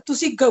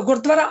ਤੁਸੀਂ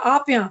ਗੁਰਦੁਆਰਾ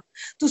ਆਪ ਆ।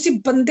 ਤੁਸੀਂ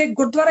ਬੰਦੇ,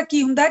 ਗੁਰਦੁਆਰਾ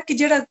ਕੀ ਹੁੰਦਾ ਕਿ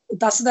ਜਿਹੜਾ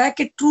ਦੱਸਦਾ ਹੈ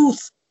ਕਿ ਟਰੂਥ,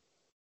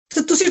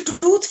 ਤੇ ਤੁਸੀਂ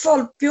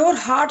ਟਰੂਥਫੁਲ ਪਿਓਰ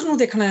ਹਾਰਟ ਨੂੰ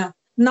ਦੇਖਣਾ ਆ,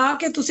 ਨਾ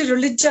ਕਿ ਤੁਸੀਂ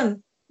ਰਿਲੀਜਨ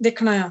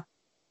ਦੇਖਣਾ ਆ,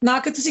 ਨਾ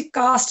ਕਿ ਤੁਸੀਂ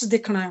ਕਾਸਟ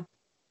ਦੇਖਣਾ ਆ।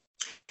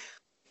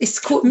 It's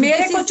called,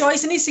 ਮੇਰੇ ਕੋਲ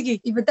choice ਨਹੀਂ ਸੀਗੀ।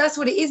 But that's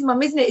what it is,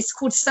 mum, isn't it? It's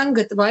called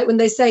sangat, right? When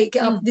they say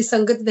get up this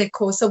sangat they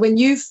call. So when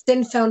you've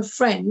then found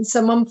friends,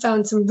 so mum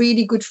found some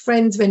really good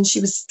friends when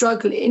she was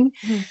struggling.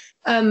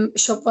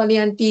 Shop wali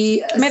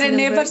auntie, ਮੇਰੇ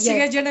neighbour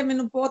ਸੀਗੇ ਜਿਹੜੇ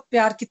ਮੈਨੂੰ ਬਹੁਤ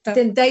ਪਿਆਰ ਕੀਤਾ।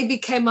 Then they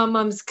became my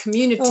mum's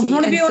community.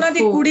 ਹੁਣ ਵੀ ਉਹਨਾਂ ਦੀ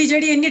ਕੁੜੀ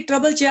ਜਿਹੜੀ ਇੰਨੀ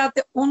ਟਰਬਲ ਚ ਆ,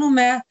 ਤੇ ਉਹਨੂੰ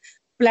ਮੈਂ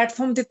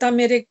ਪਲੇਟਫਾਰਮ ਦਿੱਤਾ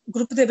ਮੇਰੇ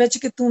ਗਰੁੱਪ ਦੇ ਵਿੱਚ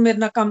ਕਿ ਤੂੰ ਮੇਰੇ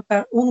ਨਾਲ ਕੰਮ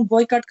ਕਰ। ਉਹਨੂੰ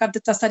ਬॉयਕਾਟ ਕਰ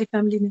ਦਿੱਤਾ ਸਾਰੀ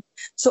ਫੈਮਿਲੀ ਨੇ।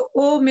 ਸੋ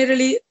ਉਹ ਮੇਰੇ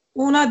ਲਈ,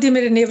 ਉਹਨਾਂ ਦੀ,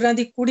 ਮੇਰੇ ਨੇਬਰਾਂ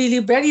ਦੀ ਕੁੜੀ ਲਈ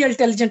ਵੈਰੀ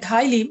ਇੰਟੈਲੀਜੈਂਟ,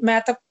 ਹਾਈਲੀ, ਮੈਂ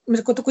ਤਾਂ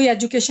ਮੇਰੇ ਕੋਲ ਤਾਂ ਕੋਈ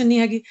ਐਜੂਕੇਸ਼ਨ ਨਹੀਂ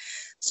ਹੈਗੀ।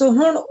 ਸੋ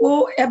ਹੁਣ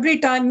ਉਹ ਐਵਰੀ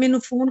ਟਾਈਮ ਮੈਨੂੰ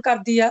ਫੋਨ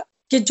ਕਰਦੀ ਆ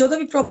ਕਿ ਜਦੋਂ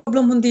ਵੀ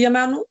ਪ੍ਰੋਬਲਮ ਹੁੰਦੀ ਆ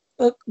ਮੈਂ ਉਹਨੂੰ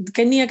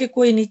ਕਹਿੰਦੀ ਆ ਕਿ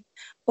ਕੋਈ ਨਹੀਂ,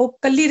 ਉਹ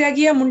ਕੱਲੀ ਰਹਿ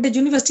ਗਈ ਆ, ਮੁੰਡੇ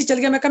ਯੂਨੀਵਰਸਿਟੀ ਚਲ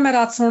ਗਿਆ, ਮੈਂ ਕਿਹਾ ਮੈਂ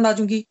ਰਾਤ ਸੌਣ ਆ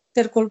ਜਾਊਂਗੀ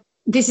ਤੇਰੇ ਕੋਲ।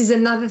 This is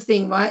another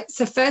thing, right?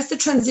 So first the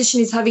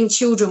transition is having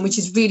children, which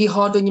is really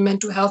hard on your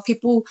mental health.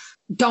 People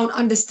don't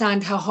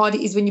understand how hard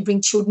it is when you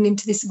bring children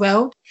into this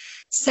world.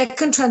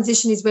 Second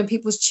transition is when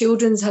people's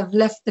children have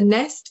left the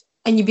nest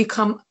and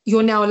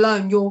you're now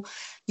alone.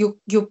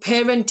 You're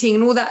parenting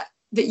and all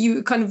that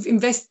you kind of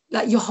invest,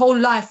 like your whole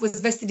life was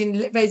vested in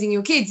raising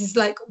your kids. It's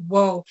like,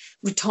 whoa,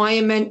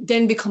 retirement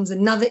then becomes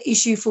another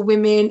issue for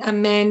women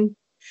and men.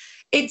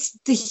 It's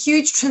the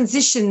huge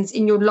transitions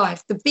in your life,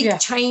 the big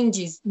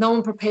changes no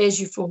one prepares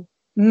you for.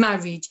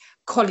 Marriage,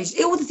 college,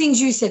 all the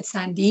things you said,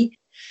 Sandy.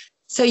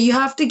 So you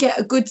have to get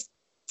a good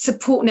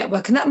support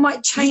network, and that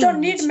might change. You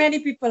don't need many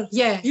people.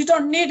 Yeah. You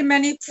don't need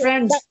many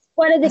friends. That's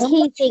one of the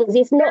key things.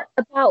 It's not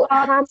about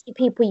how many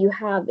people you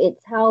have.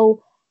 It's how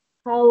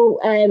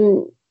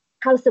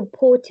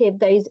supportive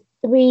those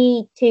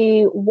 3 to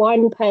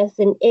 1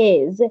 person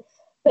is,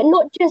 but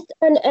not just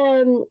on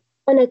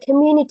a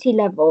community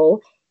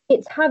level.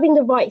 It's having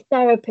the right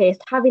therapist,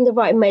 having the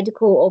right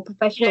medical or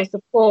professional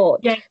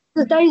support. Yeah.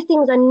 Because those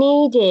things are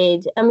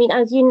needed. I mean,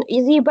 as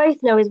you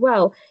both know as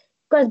well,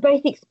 you guys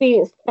both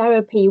experienced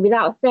therapy.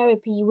 Without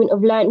therapy, you wouldn't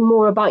have learned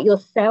more about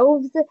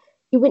yourselves.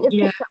 You wouldn't have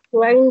picked up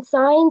your own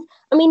signs.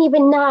 I mean,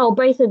 even now,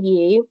 both of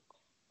you,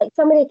 like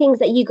some of the things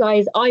that you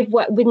guys, I've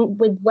worked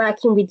with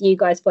working with you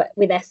guys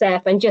with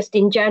SF and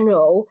just in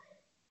general,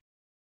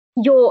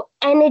 your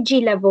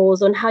energy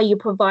levels on how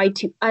you provide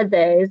to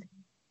others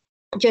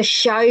just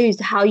shows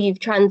how you've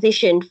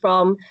transitioned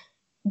from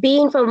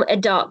being from a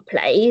dark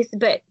place,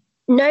 but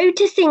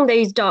noticing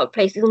those dark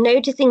places,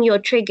 noticing your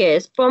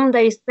triggers from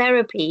those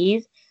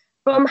therapies,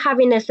 from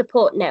having a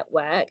support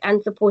network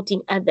and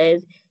supporting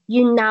others,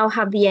 you now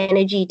have the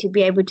energy to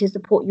be able to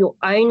support your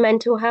own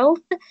mental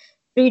health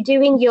through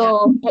doing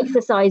your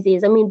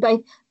exercises. I mean,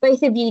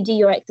 both of you do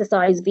your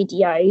exercise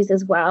videos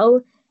as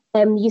well.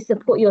 You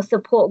support your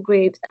support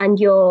groups and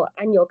your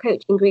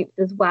coaching groups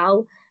as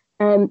well.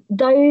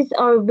 Those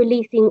are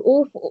releasing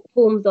all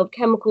forms of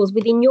chemicals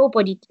within your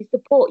body to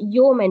support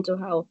your mental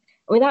health.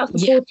 And without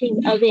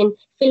supporting, as in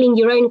filling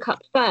your own cup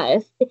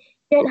first, you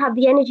don't have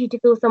the energy to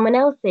fill someone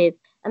else's.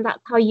 And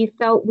that's how you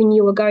felt when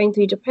you were going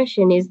through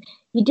depression, is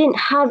you didn't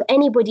have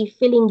anybody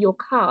filling your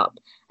cup.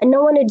 And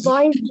no one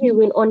advised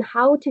you on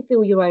how to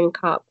fill your own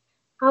cup,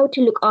 how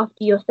to look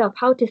after yourself,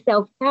 how to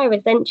self-care,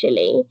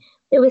 essentially.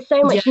 There was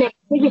so much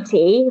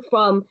negativity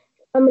from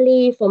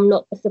family, from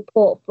not the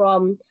support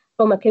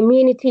from a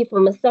community,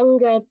 from a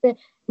Sangat,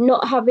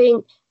 not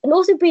having, and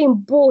also being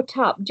brought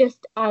up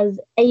just as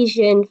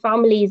Asian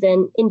families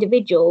and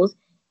individuals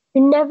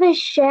who never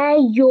share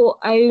your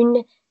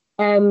own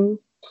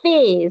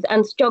fears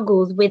and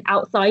struggles with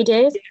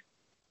outsiders.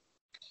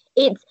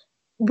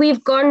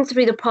 We've gone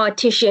through the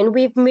partition,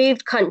 we've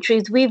moved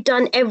countries, we've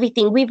done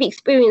everything, we've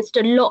experienced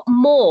a lot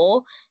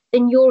more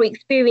than you're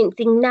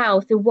experiencing now,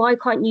 so why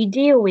can't you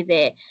deal with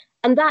it?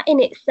 And that in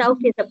itself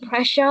is a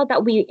pressure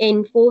that we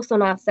enforce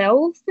on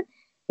ourselves,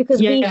 because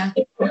we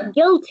feel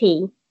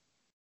guilty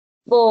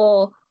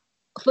for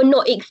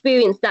not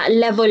experience that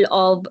level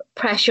of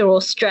pressure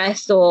or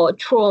stress or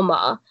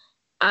trauma.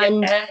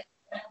 And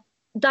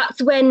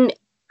that's when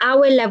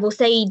our level,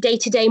 say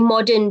day-to-day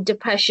modern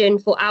depression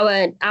for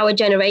our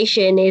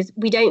generation, is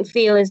we don't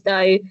feel as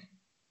though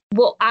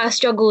what our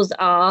struggles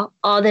are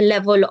the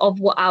level of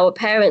what our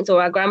parents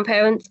or our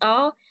grandparents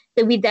are.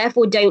 So we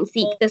therefore don't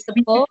seek the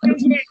support.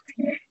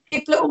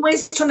 People are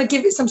always trying to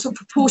give it some sort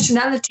of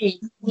proportionality.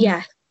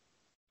 Yeah.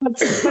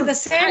 But at the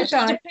same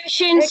time,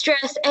 depression,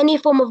 stress, any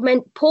form of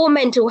poor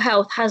mental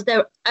health has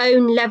their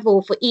own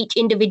level for each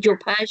individual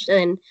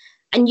person.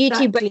 And you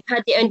two both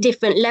had it on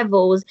different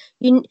levels.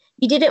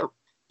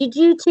 Did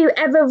you two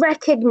ever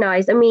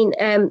recognize, I mean,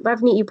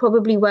 Ravneet, you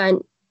probably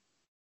weren't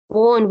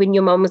born when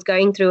your mum was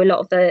going through a lot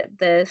of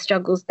the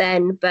struggles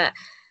then, but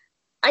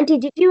Auntie,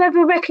 did you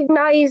ever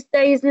recognize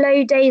those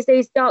low days,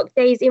 those dark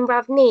days in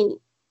Ravneet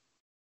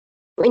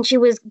when she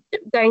was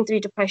going through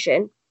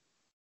depression?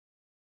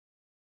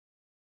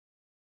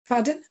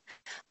 Pardon?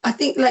 I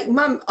think, like,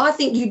 Mum, I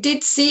think you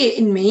did see it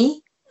in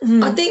me.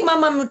 I think my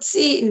mum would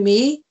see it in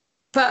me,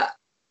 but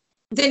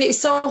then it's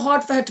so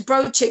hard for her to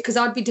broach it because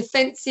I'd be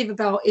defensive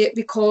about it,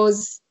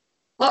 because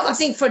I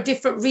think for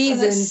different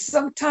reasons.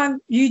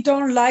 Sometimes you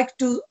don't like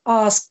to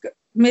ask,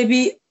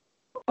 maybe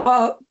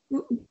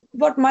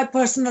what my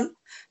personal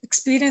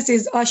experience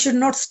is, I should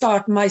not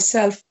start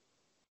myself,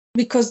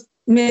 because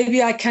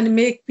maybe I can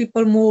make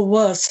people more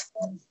worse.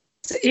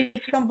 So if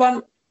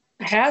someone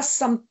has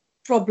some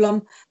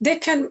problem, they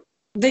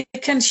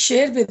can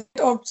share with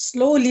it, or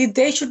slowly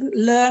they should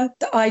learn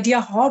the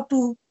idea how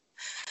to,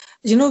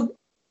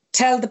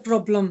 tell the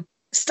problem,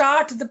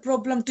 start the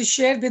problem to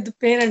share with the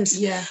parents.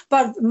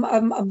 ਪਰ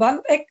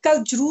ਇੱਕ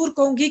ਗੱਲ ਜ਼ਰੂਰ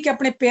ਕਹੂੰਗੀ ਕਿ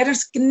ਆਪਣੇ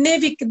parents ਕਿੰਨੇ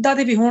ਵੀ ਕਿੱਦਾਂ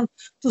ਦੇ ਵੀ ਹੋਣ,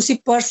 ਤੁਸੀਂ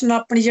ਪਰਸਨਲ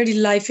ਆਪਣੀ ਜਿਹੜੀ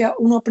ਲਾਈਫ ਆ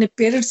ਉਹਨੂੰ ਆਪਣੇ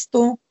ਪੇਰੈਂਟਸ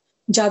ਤੋਂ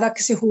ਜ਼ਿਆਦਾ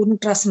ਕਿਸੇ ਹੋਰ ਨੂੰ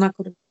ਟਰਸਟ ਨਾ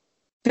ਕਰੋ,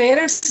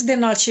 ਪੇਰੈਂਟਸ ਦੇ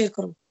ਨਾਲ ਸ਼ੇਅਰ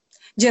ਕਰੋ।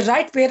 ਜੇ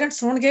ਰਾਈਟ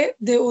ਪੇਰੈਂਟਸ ਹੋਣਗੇ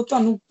ਤੇ ਉਹ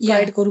ਤੁਹਾਨੂੰ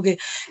ਗਾਈਡ ਕਰੂਗੇ।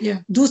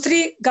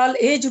 ਦੂਸਰੀ ਗੱਲ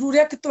ਇਹ ਜ਼ਰੂਰ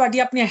ਹੈ ਕਿ ਤੁਹਾਡੀ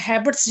ਆਪਣੀਆਂ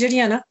ਹੈਬਿਟਸ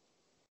ਜਿਹੜੀਆਂ ਨਾ,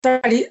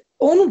 ਤੁਹਾਡੀ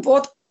ਉਹਨੂੰ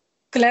ਬਹੁਤ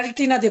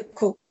ਕਲੈਰਿਟੀ ਨਾਲ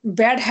ਦੇਖੋ।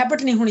 ਬੈਡ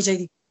ਹੈਬਿਟ ਨਹੀਂ ਹੋਣੀ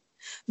ਚਾਹੀਦੀ।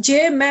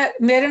 ਜੇ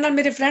ਮੇਰੇ ਨਾਲ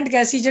ਮੇਰੇ ਫਰੈਂਡ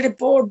ਗਏ ਸੀ ਜਿਹੜੇ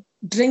ਬਹੁਤ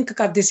ਡਰਿੰਕ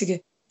ਕਰਦੇ ਸੀਗੇ,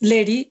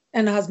 ਲੇਡੀ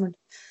ਐਂਡ ਹਸਬੈਂਡ,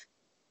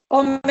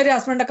 ਔਰ ਮੇਰੇ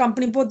ਹਸਬੈਂਡ ਦਾ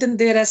ਕੰਪਨੀ ਬਹੁਤ ਦਿਨ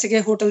ਦੇ ਰਹੇ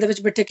ਸੀਗੇ ਹੋਟਲ ਦੇ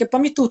ਵਿੱਚ ਬੈਠੇ ਕਿ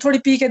ਪੰਮੀ ਤੂੰ ਥੋੜੀ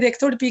ਪੀ ਕੇ ਦੇਖ,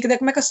 ਥੋੜੀ ਪੀ ਕੇ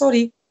ਦੇਖ। ਮੈਂ ਕਿਹਾ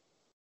ਸੌਰੀ,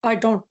 ਆਈ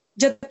ਡੋਂਟ।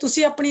 ਜਦ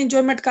ਤੁਸੀਂ ਆਪਣੀ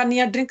ਇੰਜੋਇਮੈਂਟ ਕਰਨੀ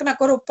ਆ, ਡਰਿੰਕ ਨਾ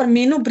ਕਰੋ, ਪਰ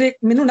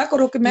ਮੈਨੂੰ ਨਾ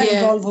ਕਰੋ ਕਿ ਮੈਂ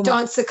ਇਨਵੋਲਵ ਹੋਵਾਂ।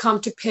 Don't succumb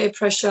to peer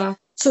pressure.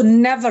 So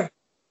never.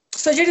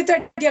 So ਜਿਹੜੀ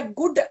ਤੁਹਾਡੀਆਂ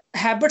ਗੁੱਡ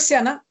ਹੈਬਿਟਸ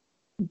ਆ ਨਾ,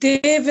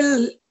 they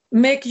will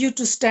make you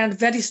to stand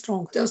very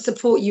strong. They'll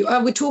support you.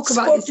 We talk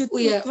about this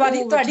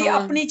ਤੁਹਾਡੀ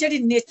ਆਪਣੀ ਜਿਹੜੀ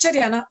ਨੇਚਰ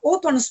ਆ ਨਾ, ਉਹ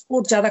ਤੁਹਾਨੂੰ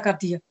ਸਪੋਰਟ ਜ਼ਿਆਦਾ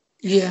ਕਰਦੀ ਆ।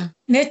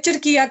 ਨੇਚਰ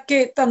ਕੀ ਆ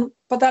ਕਿ ਤੁਹਾਨੂੰ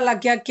ਪਤਾ ਲੱਗ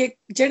ਗਿਆ ਕਿ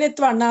ਜਿਹੜੇ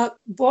ਤੁਹਾਡਾ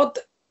ਬਹੁਤ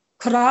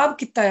ਖਰਾਬ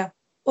ਕੀਤਾ ਆ,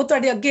 ਉਹ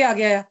ਤੁਹਾਡੇ ਅੱਗੇ ਆ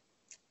ਗਿਆ ਆ,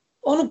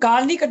 ਉਹਨੂੰ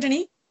ਗਾਲ ਨਹੀਂ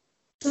ਕੱਢਣੀ।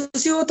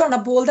 ਤੁਸੀਂ ਉਹ ਤੁਹਾਡਾ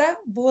ਬੋਲਦਾ,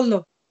 ਬੋਲ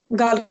ਲਓ,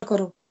 ਗੱਲ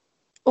ਕਰੋ,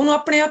 ਉਹਨੂੰ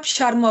ਆਪਣੇ ਆਪ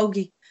ਸ਼ਰਮ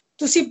ਆਊਗੀ।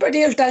 ਤੁਸੀਂ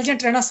ਬੜੇ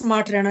ਇੰਟੈਲੀਜੈਂਟ ਰਹਿਣਾ,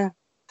 ਸਮਾਰਟ ਰਹਿਣਾ।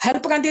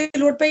 ਹੈਲਪ ਕਰਨ ਦੀ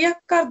ਲੋੜ ਪਈ ਆ,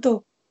 ਕਰ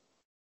ਦੋ,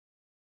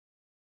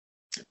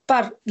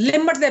 ਪਰ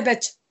ਲਿਮਟ ਦੇ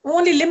ਵਿੱਚ,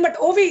 ਓਨਲੀ ਲਿਮਟ।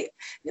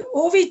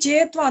 ਉਹ ਵੀ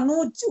ਜੇ ਤੁਹਾਨੂੰ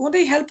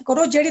ਉਹਦੀ ਹੈਲਪ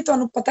ਕਰੋ ਜਿਹੜੀ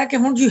ਤੁਹਾਨੂੰ ਪਤਾ ਕਿ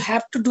ਹੁਣ you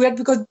have to do it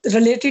because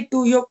related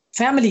to your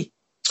family.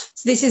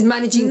 This is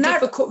managing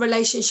difficult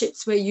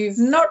relationships where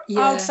you've not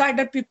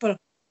outsider people.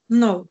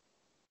 No,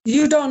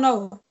 you don't know.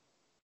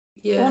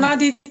 ਉਹਨਾਂ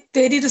ਦੀ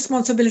ਤੇਰੀ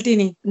ਰਿਸਪੌਂਸਿਬਿਲਿਟੀ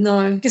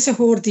ਨਹੀਂ, ਕਿਸੇ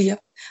ਹੋਰ ਦੀ ਆ।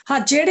 ਹਾਂ,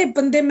 ਜਿਹੜੇ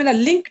ਬੰਦੇ ਮੇਰਾ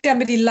ਲਿੰਕਡ ਹੈ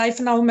ਮੇਰੀ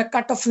ਲਾਈਫ ਨਾਲ, ਉਹ ਮੈਂ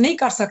ਕੱਟ ਆਫ ਨਹੀਂ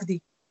ਕਰ ਸਕਦੀ।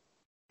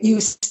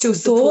 You still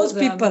support those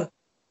people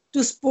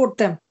to support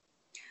them.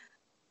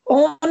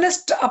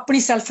 Honest ਆਪਣੀ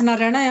ਸੈਲਫ ਨਾਲ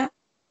ਰਹਿਣਾ ਆ।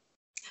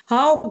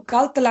 ਹਾਂ, ਉਹ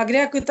ਗਲਤ ਲੱਗ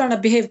ਰਿਹਾ, ਕੋਈ ਤੁਹਾਡਾ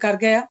ਬਿਹੇਵ ਕਰ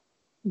ਗਿਆ,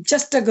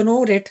 ਜਸਟ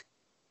ਇਗਨੋਰ ਇਟ।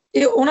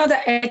 ਇਹ ਉਹਨਾਂ ਦਾ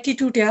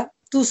ਐਟੀਟਿਊਡ ਆ।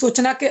 ਤੂੰ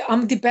ਸੋਚਣਾ ਕਿ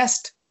ਆਮ ਦੀ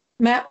ਬੈਸਟ,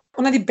 ਮੈਂ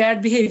ਉਹਨਾਂ ਦੀ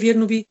ਬੈਡ ਬਿਹੇਵੀਅਰ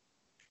ਨੂੰ ਵੀ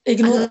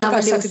ਇਗਨੋਰ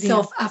ਕਰ ਸਕਦੀ ਹਾਂ।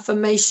 self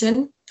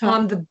affirmation,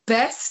 I'm the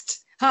best.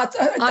 ਹਾਂ,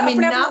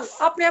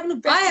 ਆਪਣੇ ਆਪ ਨੂੰ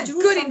ਬੈਸਟ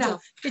ਜ਼ਰੂਰ ਸਮਝੋ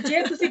ਕਿ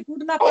ਜੇ ਤੁਸੀਂ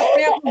ਗੁੱਡ ਨਾ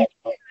ਆਪਣੇ ਆਪ ਨੂੰ,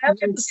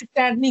 ਤੁਸੀਂ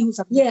ਸਟੈਂਡ ਨਹੀਂ ਹੋ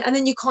ਸਕਦੇ। And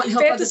then you can't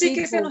help other ਤੁਸੀਂ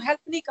people. ਕਿਸੇ ਨੂੰ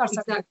ਹੈਲਪ ਨਹੀਂ ਕਰ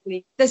ਸਕਦੇ। Exactly.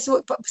 That's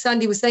what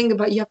Sandy was saying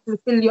about you have to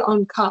fill your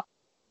own cup.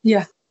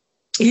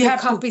 If your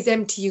cup is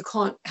empty, you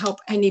can't help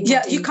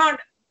anybody. You can't.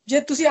 ਜੇ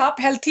ਤੁਸੀਂ ਆਪ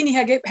healthy ਨਹੀਂ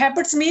ਹੈਗੇ,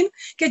 ਹੈਬਿਟਸ ਮੀਨ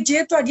ਕਿ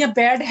ਜੇ ਤੁਹਾਡੀਆਂ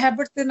ਬੈਡ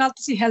ਹੈਬਿਟਸ ਦੇ ਨਾਲ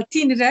ਤੁਸੀਂ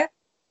ਹੈਲਥੀ ਨਹੀਂ ਰਹੇ,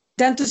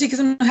 ਦੈਨ ਤੁਸੀਂ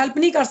ਕਿਸੇ ਨੂੰ ਹੈਲਪ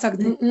ਨਹੀਂ ਕਰ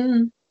ਸਕਦੇ।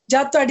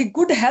 ਜਦ ਤੁਹਾਡੀ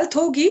ਗੁੱਡ ਹੈਲਥ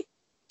ਹੋਊਗੀ,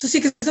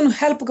 ਤੁਸੀਂ ਕਿਸੇ ਨੂੰ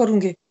ਹੈਲਪ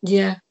ਕਰੋਗੇ।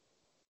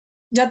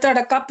 ਜਦ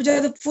ਤੁਹਾਡਾ ਕੱਪ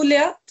ਜਦ ਫੁੱਲ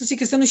ਆ, ਤੁਸੀਂ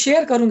ਕਿਸੇ ਨੂੰ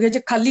ਸ਼ੇਅਰ ਕਰੋਗੇ। ਜੇ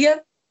ਖਾਲੀ ਆ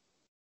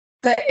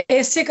ਤਾਂ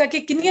ਇਸੇ ਕਰਕੇ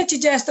ਕਿੰਨੀਆਂ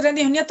ਚੀਜ਼ਾਂ ਇਸ ਤਰ੍ਹਾਂ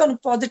ਦੀਆਂ ਹੁੰਦੀਆਂ ਤੁਹਾਨੂੰ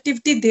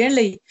ਪੋਜ਼ਿਟਿਵਿਟੀ ਦੇਣ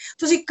ਲਈ।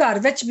 ਤੁਸੀਂ ਘਰ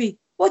ਵਿੱਚ ਵੀ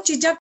ਉਹ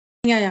ਚੀਜ਼ਾਂ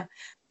ਕਰਨੀਆਂ ਆ।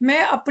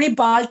 ਮੈਂ ਆਪਣੀ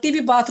ਬਾਲਟੀ ਵੀ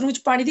ਬਾਥਰੂਮ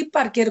 'ਚ ਪਾਣੀ ਦੀ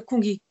ਭਰ ਕੇ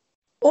ਰੱਖੂੰਗੀ,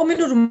 ਉਹ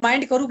ਮੈਨੂੰ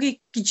ਰਿਮਾਈਂਡ ਕਰੂਗੀ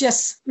ਕਿ ਯੈਸ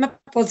ਮੈਂ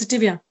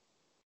ਪੋਜ਼ਿਟਿਵ ਆ।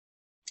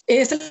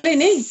 ਇਸ ਲਈ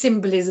ਨਹੀਂ,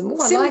 symbolism.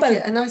 I like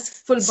it. A nice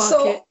full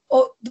bucket. So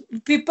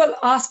people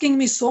asking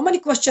me so many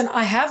questions,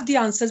 I have the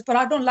answers, but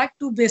I don't like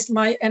to waste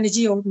my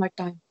energy or my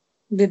time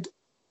with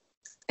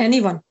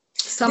anyone.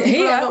 Some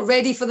people are not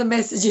ready for the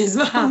messages.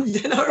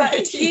 They're not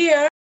ready.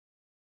 Here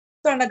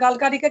ਤੁਹਾਡੇ ਨਾਲ ਗੱਲ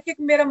ਕਰੀ ਕਿ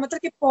ਮੇਰਾ ਮਤਲਬ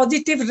ਕਿ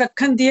positive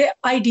ਰੱਖਣ ਦੇ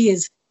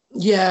ਆਈਡੀਆਜ਼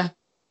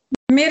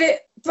ਮੇਰੇ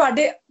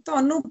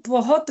ਤੁਹਾਨੂੰ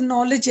ਬਹੁਤ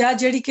ਨੌਲੇਜ ਆ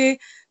ਜਿਹੜੀ ਕਿ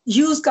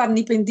ਯੂਜ਼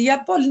ਕਰਨੀ ਪੈਂਦੀ ਆ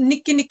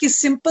ਨਿੱਕੀ ਨਿੱਕੀ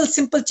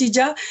ਸਿੰਪਲ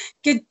ਚੀਜ਼ਾਂ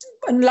ਕਿ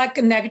ਲਾਈਕ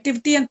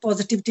ਨੈਗੇਟਿਵਿਟੀ ਐਂਡ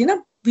ਪੋਜ਼ਿਟਿਵਿਟੀ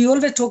ਨਾ we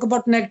always talk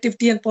about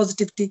negativity and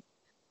positivity.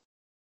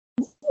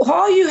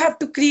 How you have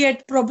to create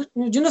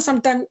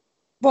sometimes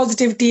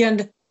positivity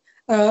and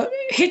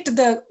hit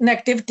the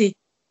negativity.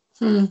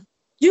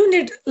 You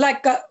need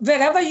like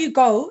wherever you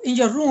go, in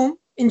your room,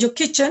 in your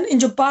kitchen, in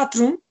your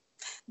bathroom,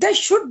 there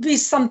should be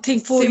something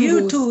for symbols,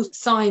 you to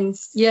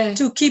signs,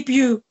 to keep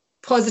you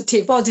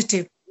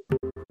positive.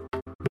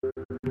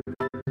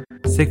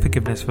 Sikh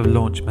Forgiveness for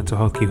Launch Mental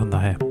Health Ki Hunda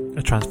Hai,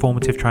 a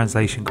transformative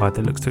translation guide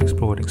that looks to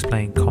explore and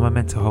explain common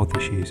mental health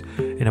issues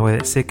in a way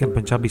that Sikh and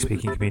Punjabi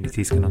speaking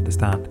communities can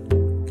understand.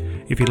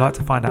 If you'd like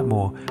to find out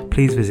more,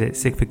 please visit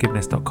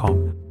sikhforgiveness.com.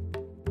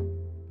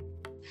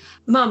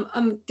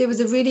 Mum, there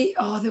was a really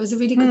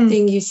good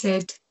thing you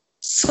said.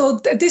 So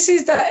this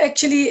is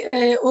actually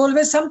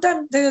always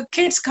sometimes the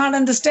kids can't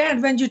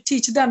understand when you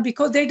teach them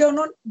because they don't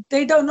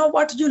know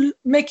what you're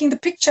making the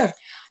picture.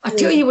 I'll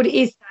tell you what it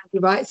is, Sandy,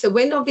 right? So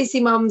when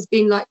obviously mum's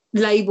been like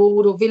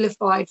labelled or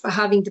vilified for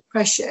having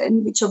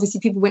depression, which obviously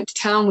people went to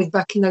town with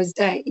back in those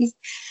days,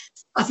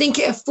 I think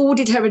it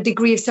afforded her a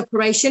degree of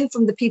separation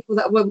from the people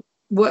that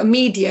were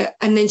immediate.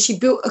 And then she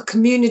built a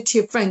community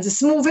of friends, a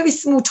small, very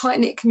small,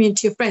 tight-knit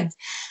community of friends,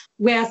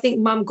 where I think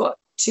mum got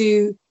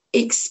to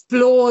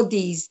explore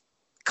these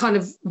kind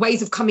of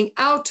ways of coming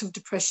out of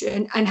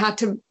depression and how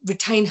to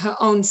retain her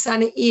own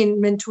sanity and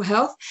mental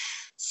health.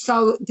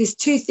 So there's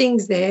two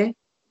things there,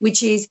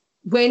 which is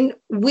when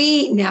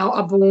we now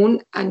are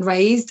born and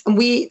raised and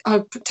we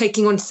are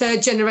taking on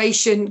third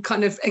generation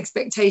kind of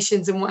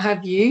expectations and what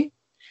have you,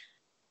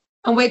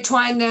 and we're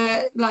trying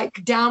to like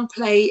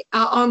downplay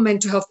our own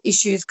mental health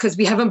issues because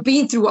we haven't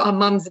been through what our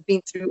mums have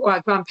been through or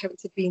our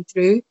grandparents have been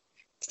through.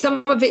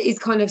 Some of it is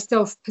kind of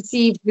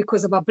self-perceived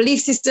because of our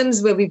belief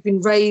systems where we've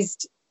been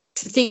raised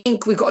to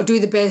think we've got to do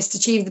the best,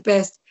 achieve the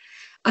best.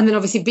 And then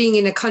obviously being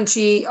in a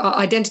country, our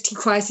identity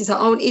crisis, our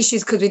own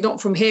issues because we're not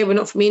from here, we're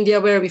not from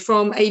India, where are we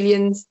from,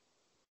 aliens.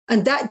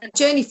 And that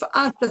journey for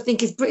us, I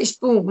think, as British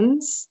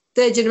borns,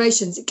 third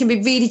generations, it can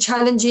be really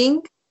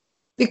challenging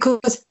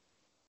because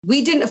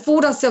we didn't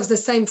afford ourselves the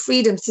same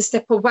freedoms to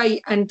step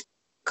away and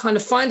kind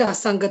of find our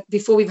Sangha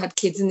before we've had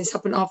kids, and this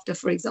happened after,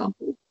 for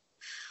example.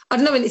 I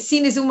don't know, and it's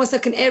seen as almost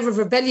like an air of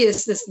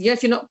rebelliousness. You know,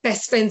 if you're not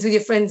best friends with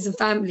your friends and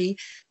family.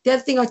 The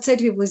other thing I'd say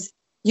to people was,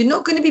 you're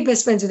not going to be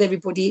best friends with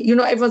everybody. You're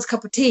not everyone's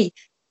cup of tea.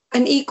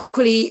 And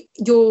equally,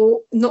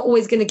 you're not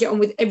always going to get on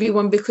with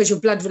everyone because you're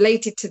blood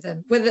related to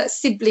them, whether that's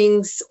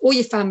siblings or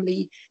your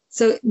family.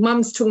 So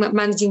mum's talking about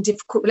managing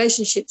difficult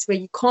relationships where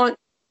you can't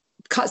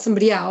cut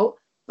somebody out,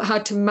 but how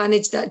to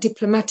manage that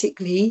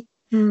diplomatically.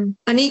 And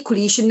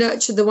equally, you should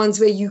nurture the ones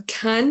where you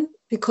can,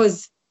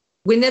 because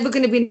we're never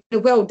going to be in a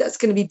world that's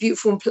going to be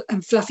beautiful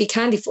and fluffy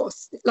candy for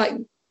us. Like,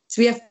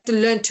 so we have to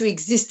learn to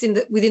exist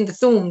within the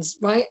thorns,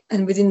 right?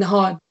 And within the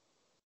hard.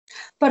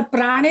 ਪਰ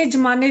ਪੁਰਾਣੇ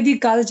ਜ਼ਮਾਨੇ ਦੀ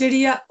ਗੱਲ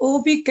ਜਿਹੜੀ ਆ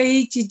ਉਹ ਵੀ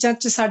ਕਈ ਚੀਜ਼ਾਂ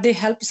 'ਚ ਸਾਡੇ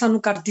ਹੈਲਪ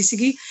ਸਾਨੂੰ ਕਰਦੀ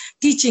ਸੀਗੀ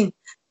ਟੀਚਿੰਗ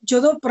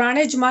ਜਦੋਂ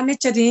ਪੁਰਾਣੇ ਜ਼ਮਾਨੇ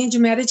 'ਚ ਅਰੇਂਜ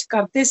ਮੈਰਿਜ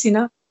ਕਰਦੇ ਸੀ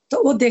ਨਾ ਤਾਂ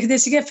ਉਹ ਦੇਖਦੇ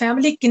ਸੀਗੇ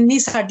ਫੈਮਿਲੀ ਕਿੰਨੀ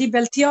ਸਾਡੀ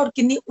ਵੈਲਥੀ ਆ ਔਰ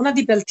ਕਿੰਨੀ ਉਹਨਾਂ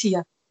ਦੀ ਵੈਲਥੀ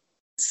ਆ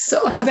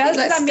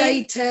ਵੈਲਥ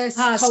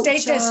ਦਾ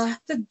ਸਟੇਟਸ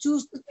ਤੇ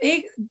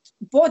ਇਹ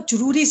ਬਹੁਤ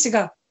ਜ਼ਰੂਰੀ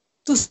ਸੀਗਾ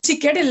ਤੁਸੀਂ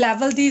ਕਿਹੜੇ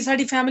ਲੈਵਲ ਦੀ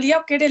ਸਾਡੀ ਫੈਮਿਲੀ ਆ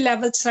ਕਿਹੜੇ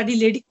ਲੈਵਲ 'ਚ ਸਾਡੀ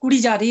ਲੇਡੀ ਕੁੜੀ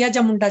ਜਾ ਰਹੀ ਆ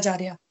ਜਾਂ ਮੁੰਡਾ ਜਾ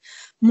ਰਿਹਾ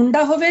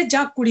ਮੁੰਡਾ ਹੋਵੇ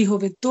ਜਾਂ ਕੁੜੀ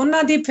ਹੋਵੇ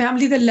ਦੋਨਾਂ ਦੀ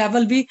ਫੈਮਿਲੀ ਦੇ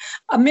ਲੈਵਲ ਵੀ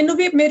ਮੈਨੂੰ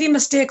ਵੀ ਮੇਰੀ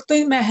ਮਿਸਟੇਕ ਤੋਂ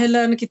ਹੀ ਮੈਂ ਇਹ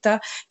ਲਰਨ ਕੀਤਾ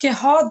ਕਿ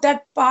how that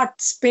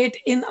participate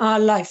in our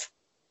life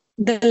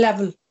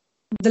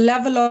the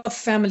level of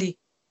family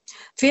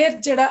ਫਿਰ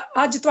ਜਿਹੜਾ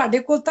ਅੱਜ ਤੁਹਾਡੇ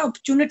ਕੋਲ ਤਾਂ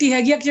ਓਪਰਚੁਨਿਟੀ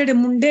ਹੈਗੀ ਆ ਕਿ ਜਿਹੜੇ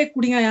ਮੁੰਡੇ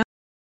ਕੁੜੀਆਂ ਆ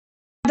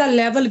ਦਾ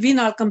ਲੈਵਲ ਵੀ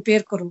ਨਾਲ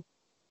ਕੰਪੇਅਰ ਕਰੋ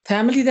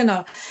ਫੈਮਿਲੀ ਦੇ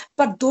ਨਾਲ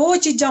ਪਰ ਦੋ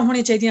ਚੀਜ਼ਾਂ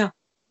ਹੋਣੀਆਂ ਚਾਹੀਦੀਆਂ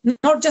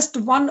not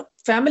just one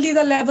family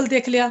the level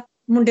ਦੇਖ ਲਿਆ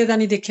ਮੁੰਡੇ ਦਾ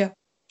ਨਹੀਂ ਦੇਖਿਆ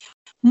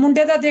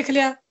ਮੁੰਡੇ ਦਾ ਦੇਖ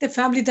ਲਿਆ ਤੇ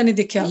ਫੈਮਿਲੀ ਦਾ ਨਹੀਂ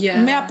ਦੇਖਿਆ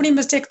ਮੈਂ ਆਪਣੀ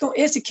ਮਿਸਟੇਕ ਤੋਂ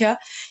ਇਹ ਸਿੱਖਿਆ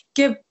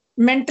ਕਿ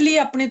ਮੈਂਟਲੀ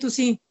ਆਪਣੇ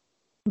ਤੁਸੀਂ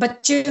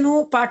ਬੱਚੇ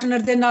ਨੂੰ ਪਾਰਟਨਰ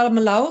ਦੇ ਨਾਲ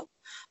ਮਿਲਾਓ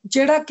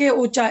ਜਿਹੜਾ ਕਿ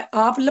ਉਹ ਚਾਹੇ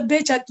ਆਪ ਲੱਭੇ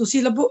ਚਾਹੇ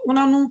ਤੁਸੀਂ ਲੱਭੋ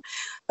ਉਹਨਾਂ ਨੂੰ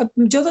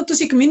ਜਦੋਂ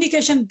ਤੁਸੀਂ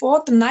ਕਮਿਊਨੀਕੇਸ਼ਨ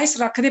ਬਹੁਤ ਨਾਈਸ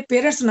ਰੱਖਦੇ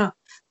ਪੇਰੈਂਟਸ ਨਾਲ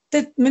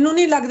ਤੇ ਮੈਨੂੰ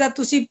ਨਹੀਂ ਲੱਗਦਾ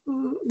ਤੁਸੀਂ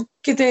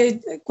ਕਿਤੇ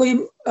ਕੋਈ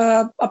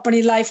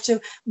ਆਪਣੀ ਲਾਈਫ 'ਚ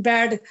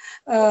ਬੈਡ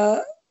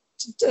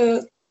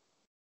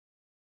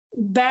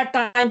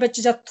ਟਾਈਮ ਵਿੱਚ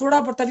ਜਾਂ ਥੋੜਾ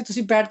ਬਹੁਤਾ ਵੀ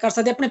ਤੁਸੀਂ ਬੈਡ ਕਰ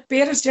ਸਕਦੇ ਆਪਣੇ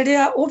ਪੇਰੈਂਟਸ ਜਿਹੜੇ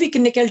ਆ ਉਹ ਵੀ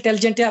ਕਿੰਨੇ ਕੁ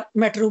ਇੰਟੈਲੀਜੈਂਟ ਆ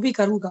ਮੈਟਰ ਉਹ ਵੀ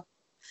ਕਰੂਗਾ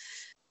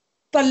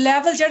ਪਰ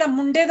ਲੈਵਲ ਜਿਹੜਾ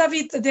ਮੁੰਡੇ ਦਾ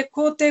ਵੀ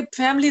ਦੇਖੋ ਤੇ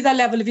ਫੈਮਿਲੀ ਦਾ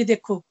ਲੈਵਲ ਵੀ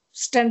ਦੇਖੋ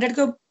ਸਟੈਂਡਰਡ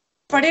ਕਿ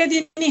ਪੜ੍ਹੇ ਦੀ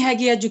ਨਹੀਂ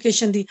ਹੈਗੀ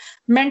ਐਜੂਕੇਸ਼ਨ ਦੀ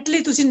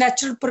ਮੈਂਟਲੀ ਤੁਸੀਂ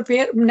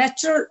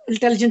ਨੈਚੁਰਲ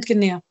ਇੰਟੈਲੀਜੈਂਟ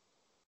ਕਿੰਨੇ ਆ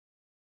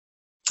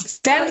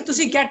then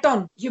ਤੁਸੀਂ get on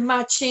you're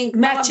matching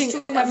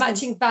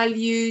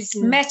values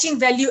matching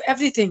value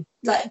everything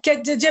ਕਿ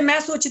ਜੇ ਮੈਂ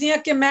ਸੋਚਦੀ ਹਾਂ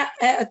ਕਿ ਮੈਂ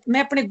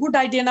ਆਪਣੇ ਗੁੱਡ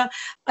ਆਈਡੀਆ ਨਾਲ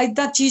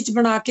ਏਦਾਂ ਚੀਜ਼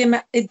ਬਣਾ ਕੇ ਮੈਂ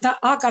ਏਦਾਂ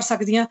ਆ ਕਰ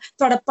ਸਕਦੀ ਹਾਂ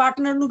ਤੁਹਾਡਾ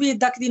ਪਾਰਟਨਰ ਨੂੰ ਵੀ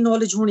ਏਦਾਂ ਦੀ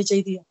ਨੌਲੇਜ ਹੋਣੀ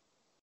ਚਾਹੀਦੀ ਹੈ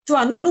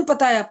ਤੁਹਾਨੂੰ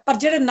ਪਤਾ ਹੈ ਪਰ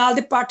ਜਿਹੜੇ ਨਾਲ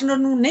ਦੇ ਪਾਰਟਨਰ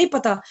ਨੂੰ ਨਹੀਂ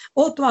ਪਤਾ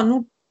ਉਹ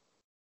ਤੁਹਾਨੂੰ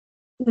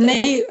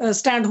ਨਹੀਂ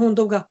ਸਟੈਂਡ ਹੋਣ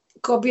ਦਊਗਾ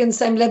got to be on the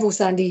same level,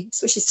 Sandy.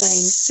 That's what she's saying.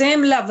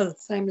 Same level.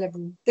 Same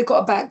level. They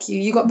got to back you.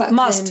 You got to back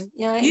Must. them.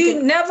 Yeah.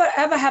 You never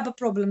ever have a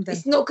problem then.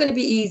 It's not going to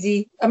be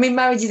easy. I mean,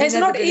 marriage is It's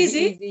never not gonna be easy.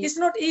 easy. It's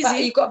not But easy.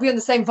 you've got to be on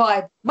the same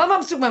vibe. My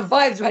mum's talking about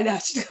vibes right now.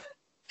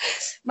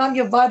 Mum,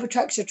 your vibe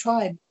attracts your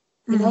tribe.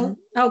 You know?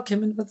 Okay,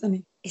 मैंने पता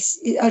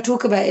नहीं. I'll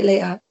talk about it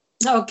later.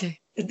 Okay.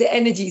 The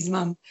energies,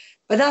 mum.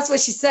 But that's what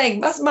she's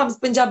saying. That's mum's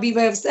Punjabi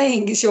way of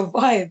saying it's your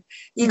vibe.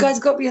 You guys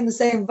got to be on the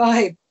same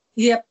vibe.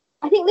 Yep.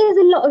 I think there's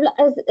a lot of,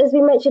 as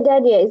we mentioned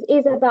earlier, it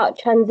is about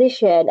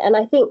transition. And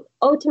I think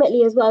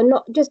ultimately as well,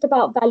 not just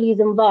about values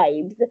and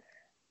vibes.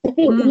 I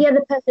think the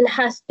other person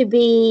has to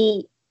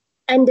be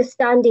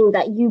understanding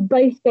that you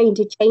both going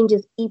to change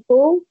as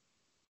people.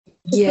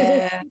 Yeah.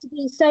 There's going to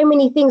be so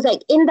many things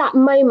like in that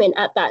moment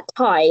at that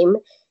time,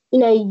 you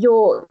know,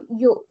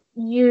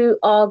 you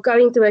are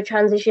going through a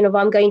transition of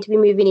I'm going to be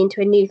moving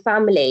into a new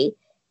family,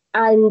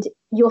 and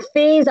your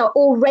fears are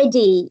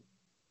already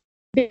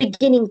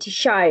beginning to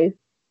show.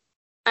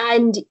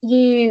 And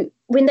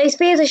when those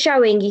fears are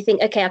showing, you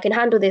think, okay, I can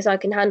handle this,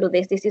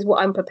 this is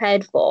what I'm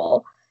prepared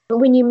for. But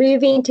when you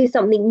move into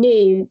something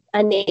new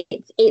and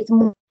it's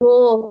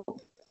more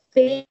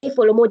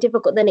fearful or more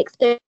difficult than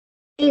expand,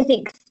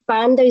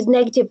 those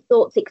negative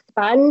thoughts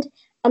expand.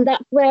 And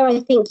that's where I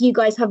think you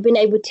guys have been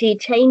able to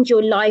change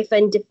your life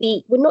and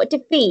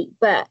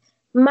but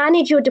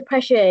manage your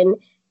depression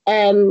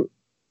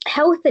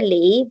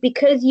healthily,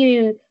 because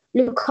you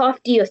look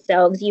after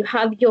yourselves, you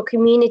have your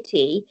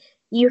community,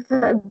 you've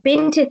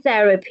been to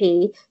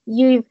therapy,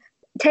 you've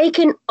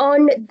taken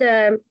on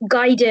the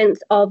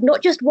guidance of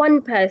not just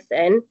one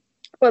person,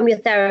 from your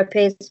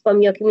therapist,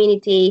 from your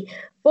community,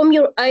 from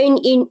your own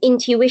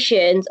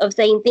intuitions of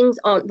saying things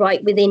aren't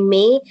right within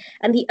me.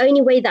 And the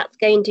only way that's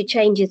going to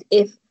change is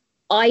if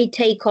I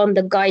take on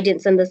the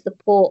guidance and the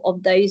support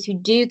of those who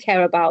do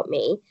care about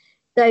me.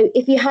 So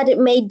if you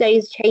hadn't made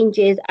those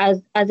changes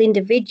as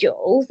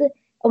individuals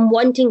and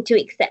wanting to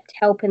accept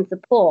help and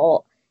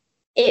support,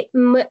 it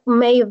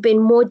may have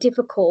been more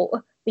difficult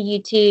for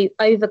you to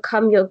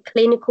overcome your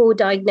clinical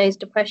diagnosed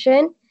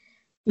depression.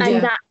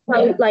 And that's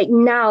how, like,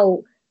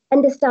 now,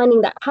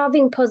 understanding that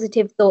having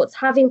positive thoughts,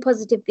 having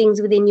positive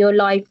things within your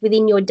life,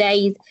 within your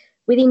days,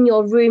 within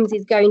your rooms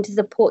is going to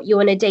support you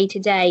on a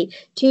day-to-day.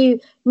 To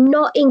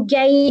not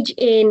engage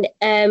in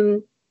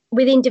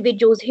with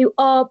individuals who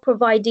are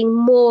providing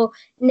more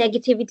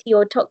negativity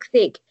or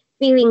toxic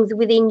feelings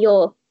within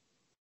your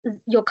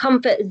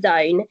comfort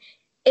zone.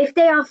 If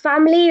they are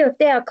family or if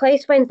they are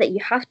close friends that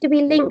you have to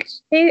be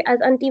linked to, as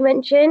Auntie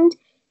mentioned,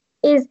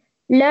 is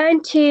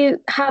learn to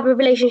have a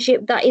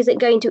relationship that isn't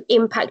going to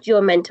impact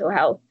your mental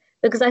health.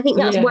 Because I think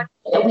that's one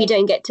thing that we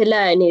don't get to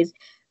learn is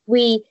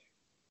we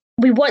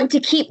want to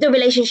keep the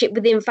relationship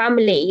within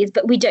families,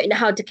 but we don't know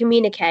how to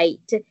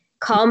communicate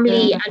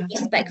calmly and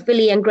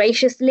respectfully and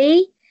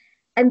graciously.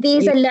 And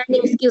these are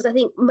learning skills I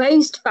think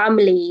most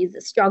families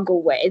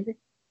struggle with,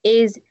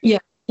 is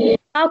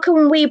how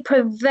can we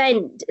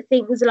prevent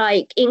things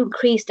like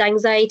increased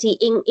anxiety,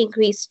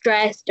 increased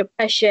stress,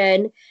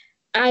 depression,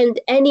 and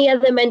any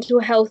other mental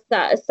health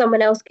that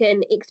someone else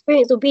can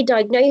experience or be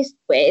diagnosed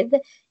with,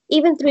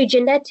 even through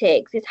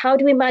genetics, is how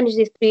do we manage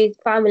this through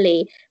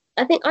family?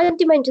 I think I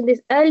mentioned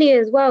this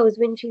earlier as well, is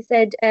when she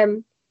said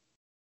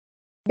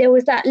there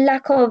was that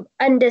lack of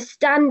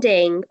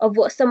understanding of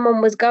what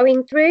someone was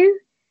going through,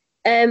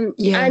 and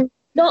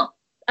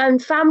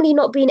family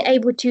not being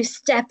able to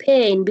step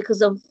in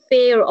because of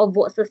fear of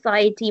what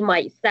society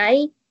might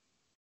say.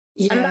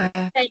 And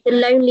that's where the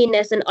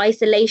loneliness and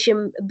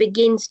isolation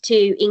begins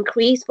to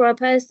increase for a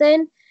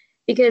person,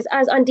 because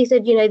as Auntie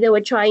said, they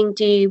were trying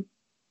to,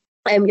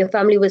 your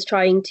family was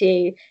trying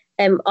to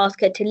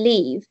ask her to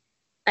leave,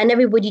 and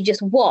everybody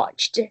just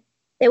watched.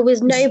 There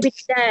was nobody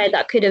there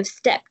that could have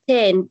stepped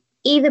in,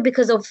 either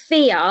because of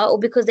fear or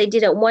because they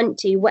didn't want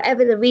to,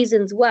 whatever the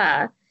reasons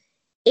were.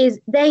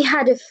 Is they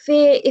had a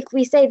fear, if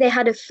we say they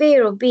had a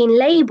fear of being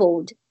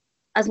labelled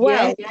as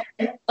well,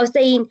 of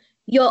saying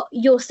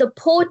you're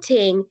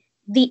supporting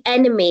the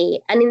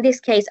enemy, and in this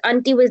case,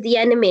 Auntie was the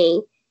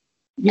enemy.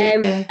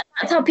 That's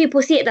how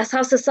people see it. That's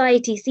how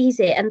society sees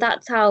it, and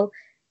that's how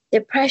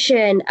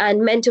depression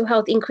and mental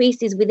health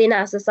increases within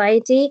our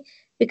society,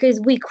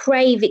 because we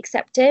crave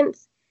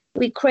acceptance,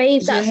 we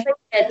crave that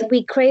friendship,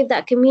 we crave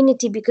that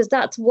community, because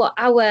that's what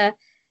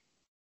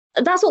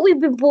we've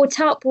been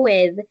brought up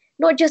with,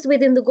 not just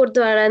within the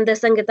Gurdwara and the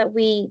Sangat that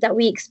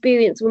we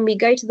experience when we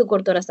go to the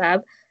Gurdwara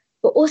Sahib,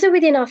 but also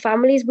within our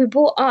families. We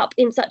brought up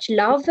in such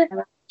love,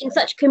 in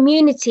such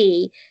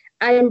community.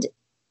 And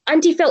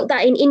Auntie felt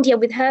that in India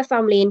with her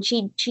family, and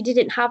she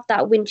didn't have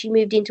that when she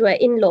moved into her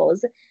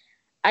in-laws.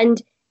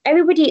 And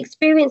everybody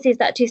experiences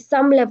that to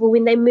some level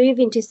when they move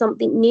into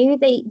something new.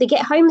 They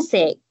get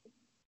homesick.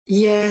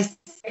 Yes.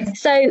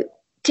 So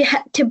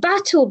to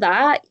battle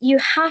that, you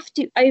have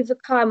to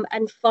overcome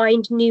and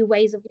find new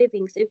ways of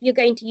living. So if you're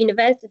going to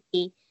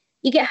university,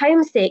 you get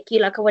homesick.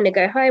 You're like, I want to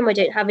go home. I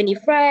don't have any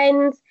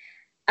friends.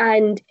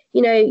 And,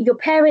 your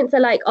parents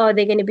are like, oh,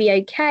 they're going to be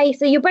okay.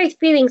 So you're both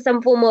feeling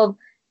some form of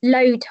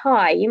low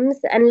times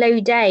and low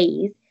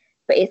days.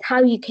 but it's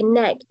how you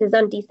connect. As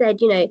Auntie said,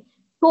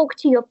 talk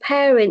to your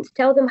parents,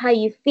 tell them how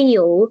you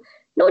feel,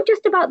 not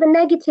just about the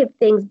negative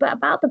things, but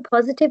about the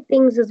positive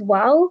things as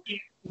well.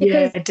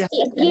 Because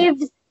it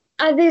gives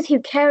others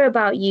who care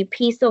about you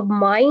peace of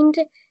mind,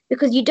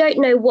 because you don't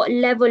know what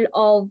level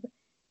of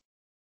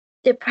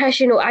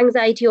depression or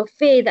anxiety or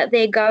fear that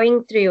they're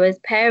going through as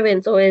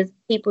parents or as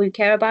people who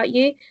care about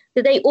you.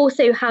 So they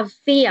also have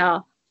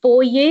fear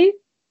for you.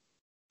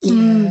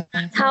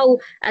 That's how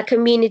a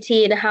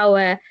community and how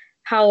a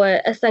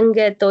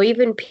sangat or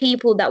even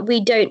people that we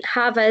don't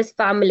have as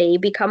family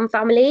become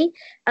family.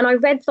 And I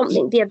read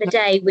something the other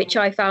day which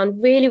I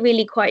found really,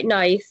 really quite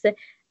nice.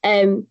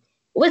 It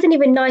wasn't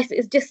even nice,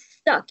 it's just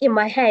stuck in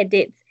my head.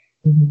 It's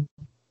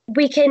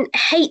we can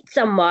hate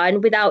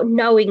someone without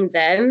knowing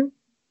them,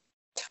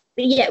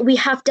 but yet we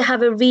have to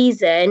have a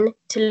reason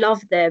to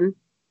love them.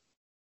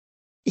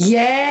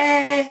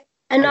 Yeah.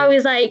 And I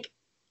was like,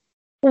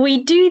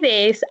 we do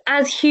this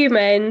as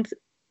humans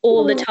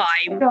all the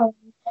time.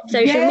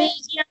 Social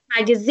media,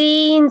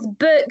 magazines,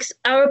 books,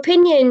 our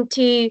opinion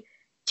to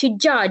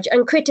judge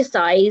and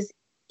criticize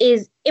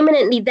is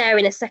imminently there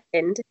in a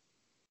second.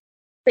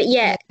 But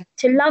yet,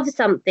 to love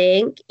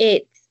something,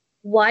 it's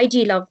why do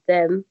you love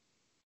them?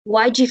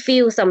 Why do you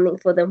feel something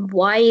for them?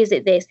 Why is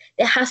it this?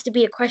 There has to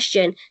be a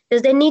question.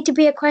 Does there need to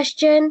be a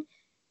question?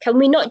 Can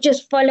we not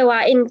just follow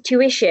our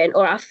intuition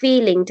or our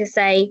feeling to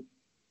say,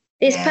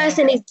 this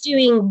person is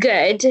doing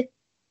good.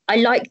 I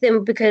like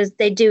them because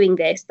they're doing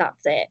this.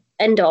 That's it.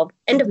 End of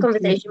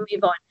conversation.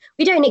 Move on.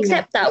 We don't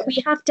accept that.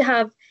 We have to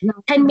have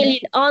 10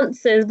 million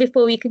answers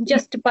before we can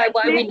justify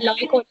why we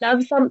like or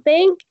love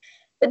something.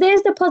 But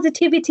there's the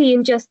positivity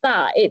in just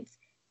that. It's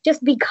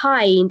just be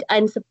kind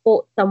and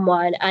support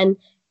someone. And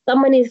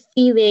someone is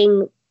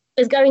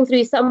going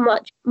through so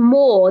much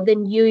more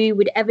than you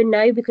would ever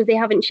know because they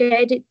haven't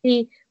shared it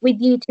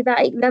with you to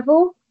that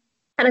level.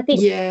 And I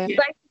think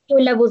both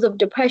your levels of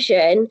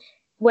depression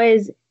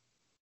was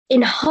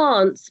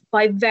enhanced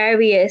by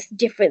various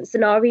different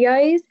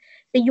scenarios.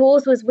 So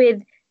yours was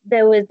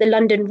there was the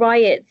London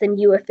riots and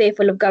you were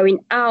fearful of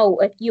going out.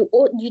 You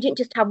didn't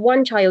just have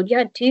one child, you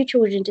had two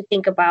children to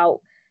think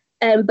about.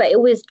 But it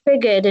was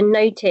triggered and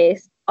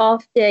noticed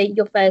after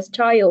your first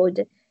child,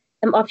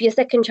 after your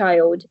second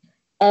child.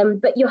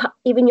 But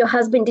even your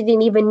husband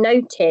didn't even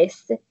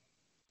notice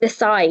the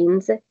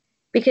signs,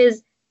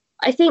 because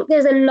I think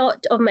there's a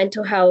lot of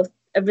mental health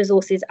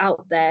resources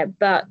out there,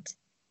 but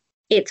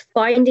it's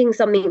finding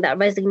something that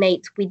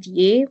resonates with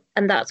you,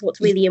 and that's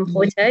what's really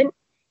important.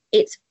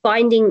 It's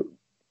finding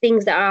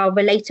things that are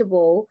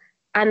relatable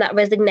and that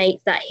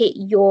resonates, that hit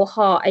your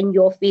heart and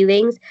your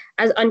feelings.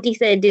 As Auntie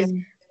said,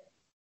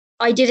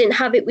 I didn't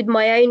have it with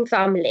my own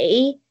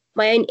family,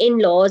 my own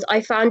in-laws. I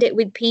found it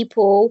with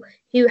people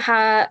who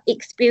are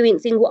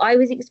experiencing what I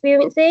was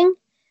experiencing.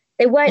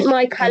 They weren't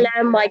my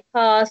colour, my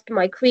caste,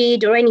 my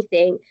creed or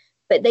anything,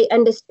 but they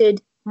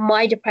understood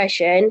my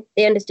depression.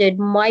 They understood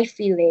my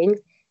feelings.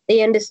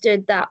 They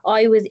understood that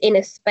I was in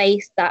a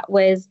space that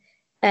was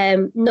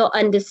not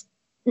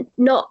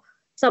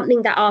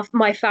something that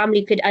my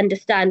family could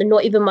understand, and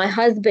not even my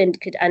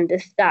husband could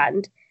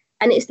understand.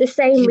 And it's the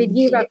same with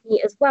you,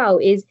 Ravneet, as well,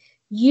 is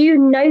you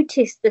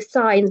noticed the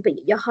signs,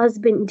 but your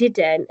husband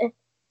didn't.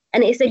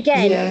 And it's,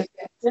 again,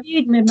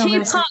 two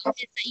partners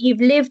that you've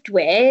lived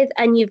with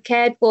and you've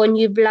cared for and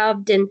you've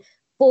loved and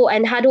fought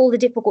and had all the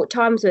difficult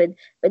times with,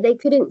 but they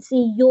couldn't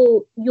see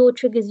your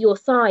triggers, your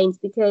signs,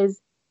 because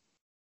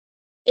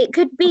it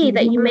could be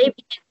that you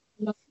maybe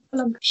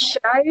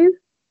show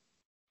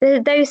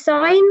those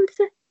signs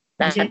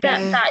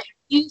that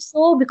you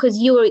saw because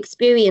you were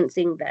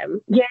experiencing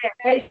them. Yeah,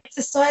 it's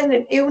a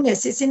silent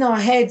illness. It's in our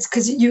heads,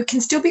 because you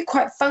can still be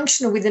quite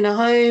functional within a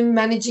home,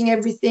 managing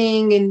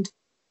everything. And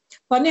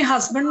अपने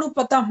husband ਨੂੰ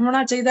ਪਤਾ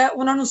ਹੋਣਾ ਚਾਹੀਦਾ,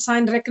 ਉਹਨਾਂ ਨੂੰ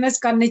sign recognise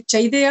ਕਰਨੇ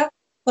ਚਾਹੀਦੇ ਆ,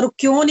 ਪਰ ਉਹ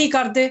ਕਿਉਂ ਨਹੀਂ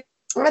ਕਰਦੇ?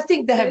 I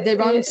think they have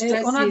their own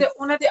stresses.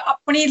 ਉਹਨਾਂ ਦੇ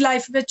ਆਪਣੀ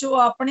ਲਾਈਫ ਵਿੱਚ ਉਹ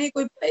ਆਪਣੇ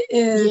ਕੋਈ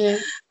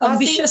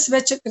ambitious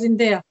ਵਿੱਚ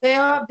ਰਹਿੰਦੇ ਆ. They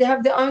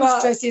have their own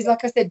stresses,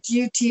 like I said,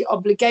 duty,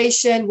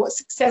 obligation, what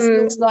success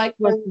looks like.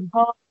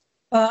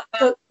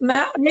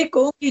 ਮੈਂ ਇਹ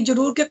ਕਹੂੰ ਕਿ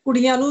ਜ਼ਰੂਰ ਕਿ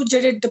ਕੁੜੀਆਂ ਨੂੰ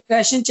ਜਿਹੜੇ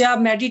ਡਿਪਰੈਸ਼ਨ 'ਚ ਆ,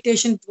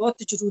 ਮੈਡੀਟੇਸ਼ਨ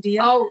ਬਹੁਤ ਜ਼ਰੂਰੀ ਆ.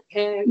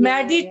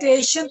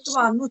 ਮੈਡੀਟੇਸ਼ਨ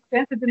ਤੁਹਾਨੂੰ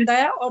ਸਟਰੈਂਥ ਦਿੰਦਾ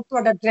ਹੈ ਔਰ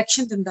ਤੁਹਾਡਾ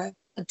ਡਾਇਰੈਕਸ਼ਨ ਦਿੰਦਾ ਹੈ.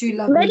 I do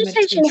love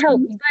meditation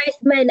helps both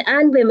men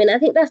and women. I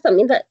think that's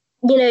something that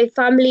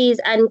families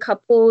and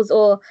couples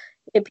or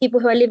people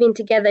who are living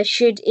together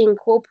should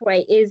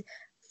incorporate, is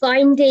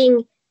finding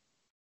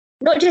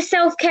not just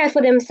self-care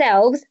for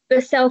themselves,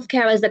 but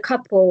self-care as a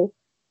couple,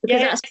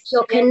 because that's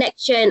your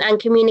connection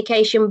and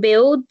communication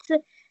builds.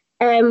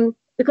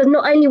 Because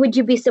not only would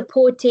you be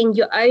supporting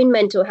your own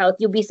mental health,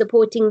 you'll be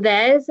supporting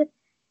theirs,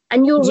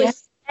 and you'll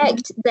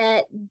respect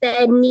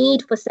their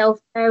need for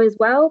self-care as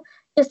well.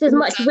 Just as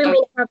much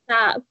women have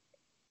that,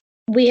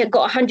 we have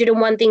got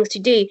 101 things to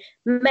do.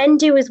 Men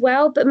do as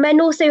well, but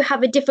men also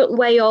have a different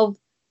way of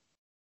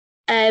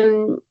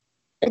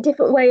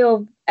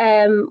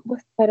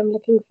what's the word I'm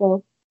looking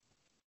for?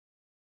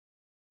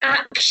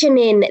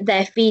 Actioning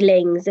their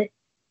feelings.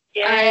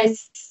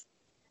 Yes.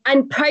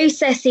 and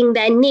processing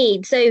their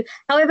needs. So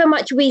however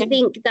much we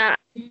think that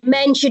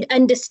men should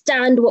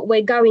understand what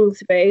we're going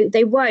through,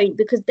 they won't,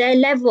 because their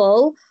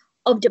level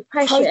of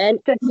depression,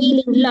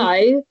 feeling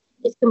low,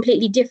 is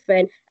completely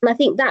different. And I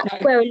think that's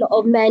where a lot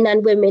of men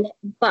and women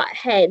butt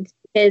heads,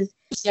 because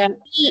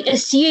we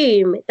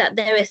assume that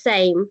they're the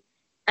same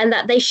and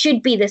that they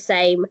should be the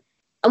same.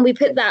 And we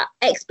put that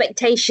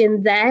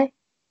expectation there.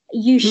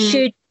 You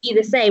should be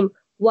the same.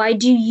 Why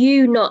do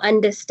you not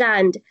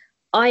understand?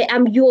 I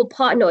am your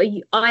partner.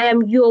 I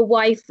am your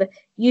wife.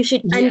 You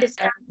should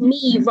understand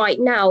me right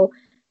now.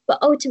 But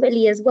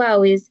ultimately as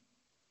well is,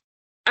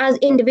 as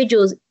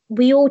individuals,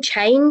 we all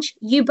change.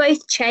 You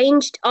both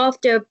changed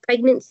after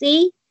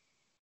pregnancy.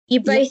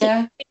 You both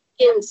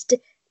experienced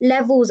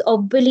levels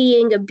of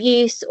bullying,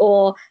 abuse,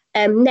 or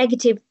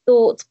negative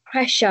thoughts,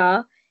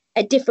 pressure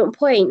at different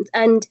points.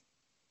 And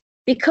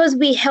because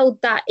we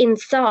held that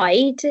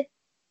inside,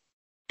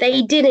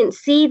 they didn't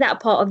see that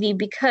part of you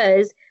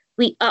because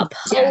we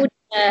uphold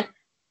the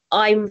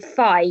I'm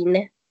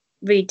fine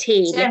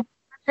routine. Yeah.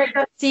 I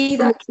can see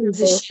that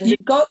transition.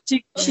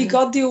 She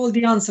got all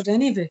the answer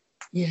anyway.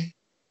 Yeah.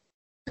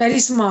 Very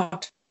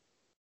smart.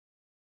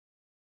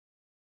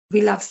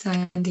 We love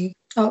Sandy.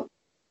 Oh.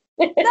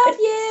 Love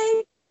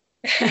you.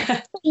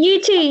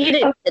 You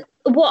two,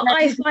 what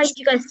I find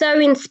you guys so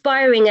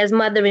inspiring as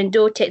mother and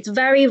daughter. It's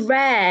very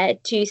rare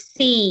to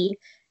see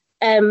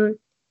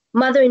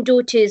mother and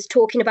daughters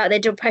talking about their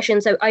depression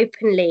so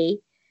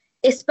openly,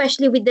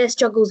 especially with their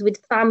struggles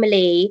with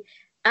family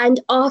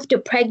and after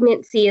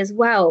pregnancy as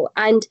well.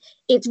 And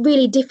it's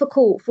really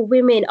difficult for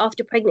women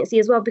after pregnancy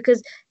as well,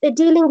 because they're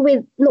dealing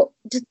with not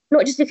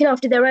just looking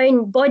after their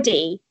own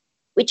body,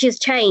 which has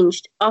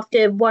changed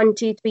after 1,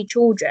 2, 3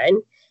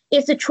 children.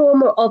 It's the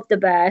trauma of the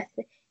birth.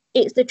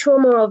 It's the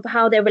trauma of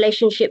how their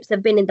relationships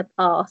have been in the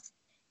past.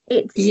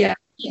 It's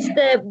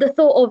the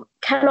thought of,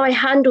 can I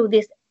handle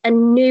this, a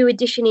new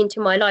addition into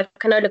my life?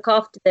 Can I look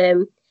after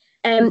them?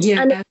 And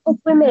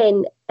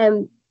women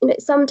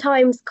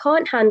sometimes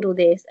can't handle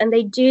this, and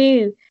they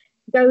do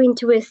go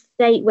into a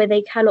state where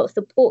they cannot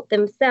support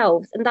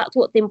themselves. And that's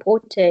what's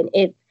important,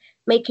 is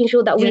making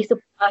sure that we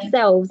support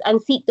ourselves and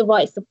seek the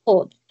right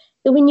support.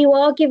 So when you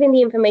are given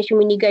the information,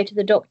 when you go to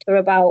the doctor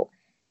about,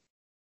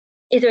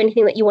 is there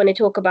anything that you want to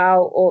talk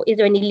about, or is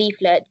there any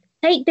leaflet,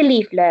 take the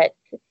leaflet.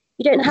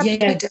 You don't have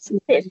to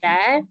sit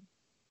there.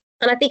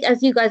 And I think,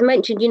 as you guys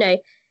mentioned,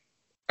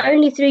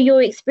 only through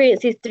your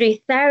experiences through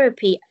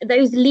therapy,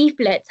 those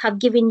leaflets have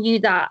given you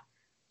that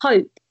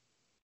hope.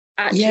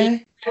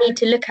 Actually, I need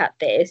to look at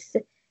this.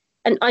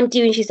 And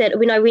Auntie, when she said,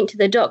 when I went to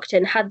the doctor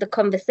and had the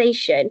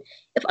conversation,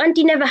 if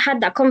Auntie never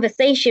had that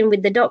conversation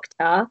with the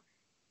doctor,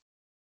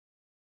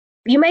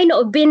 you may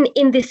not have been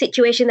in this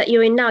situation that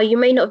you're in now. You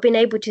may not have been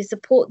able to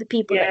support the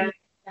people that you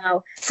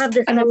now have.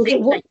 And I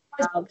think what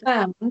I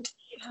found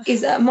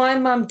is that my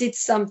mum did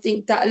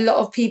something that a lot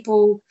of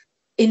people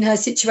in her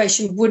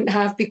situation wouldn't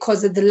have,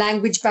 because of the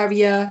language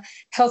barrier,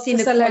 health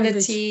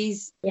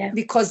inequalities,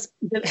 because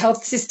the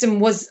health system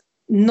was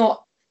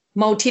not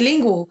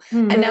multilingual.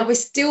 And now we're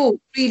still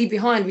really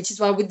behind, which is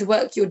why with the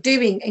work you're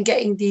doing and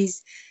getting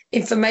these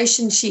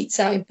information sheets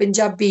out in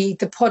Punjabi,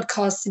 the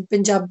podcasts in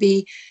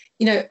Punjabi,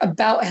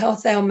 about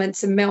health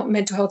ailments and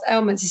mental health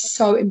ailments is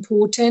so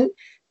important,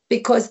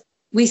 because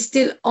we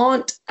still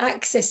aren't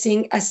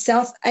accessing, as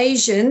South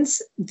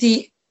Asians,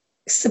 the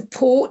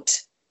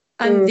support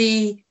and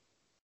the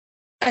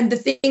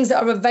things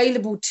that are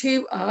available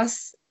to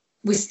us.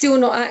 We're still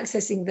not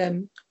accessing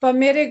them. पर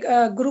मेरे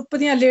group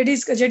ਦੀਆਂ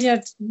ladies ਜਿਹੜੀਆਂ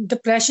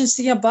depression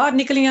ਦੀਆਂ ਬਾਹਰ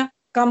ਨਿਕਲੀਆਂ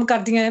ਕੰਮ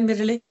ਕਰਦੀਆਂ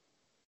ਮੇਰੇ ਲਈ,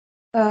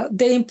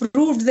 they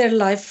improved their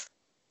life.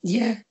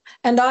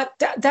 And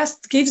that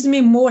gives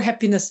me more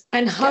happiness,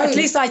 and at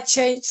least I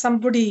changed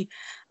somebody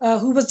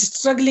who was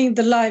struggling in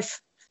the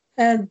life,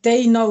 and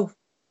they know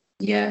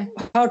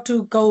how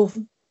to go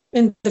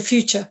in the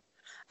future.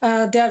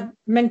 They are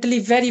mentally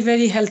very,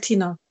 very healthy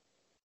now.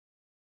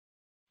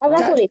 And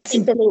that's what it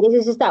takes. I think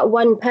it's just that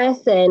one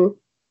person.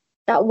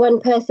 I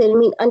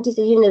mean, Auntie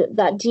said,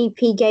 that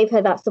GP gave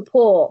her that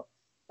support,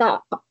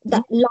 that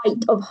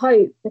light of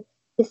hope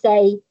to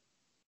say,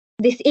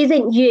 this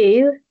isn't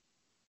you.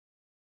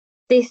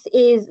 This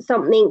is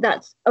something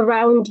that's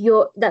around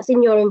that's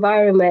in your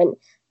environment,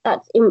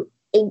 that's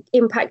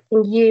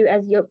impacting you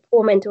as your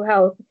poor mental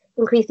health,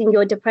 increasing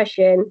your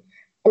depression.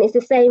 And it's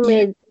the same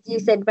with, as you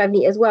said,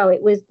 Ravneet, as well.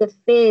 It was the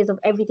fears of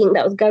everything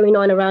that was going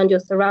on around your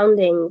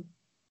surroundings.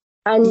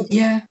 And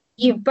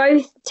you've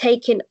both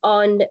taken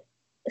on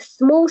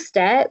small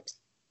steps,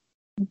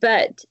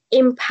 but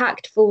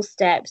impactful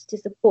steps to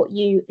support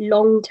you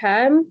long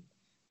term.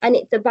 And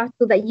it's a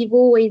battle that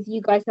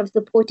you guys have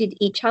supported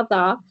each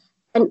other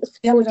and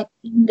supported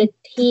the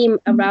team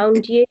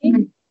around you.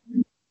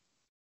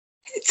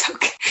 It's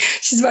okay.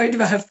 She's worried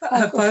about her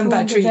phone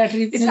battery.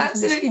 It's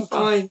absolutely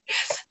fine.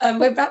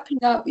 We're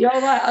wrapping up. You're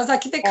all right. I was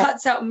like, if it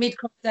cuts out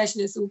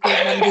mid-conversation, it's all good.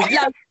 It'll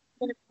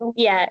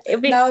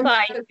be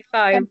fine. It'll be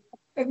fine.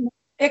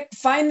 एक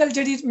final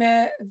जड़ी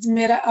मैं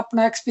मेरा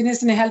अपना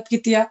experience ने help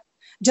किया,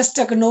 just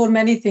ignore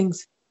many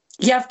things.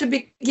 You have to be,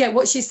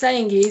 what she's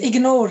saying is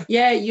ignore.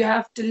 Yeah, you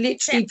have to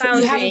literally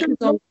You have to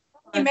know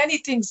many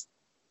things.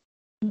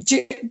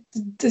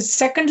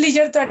 Secondly,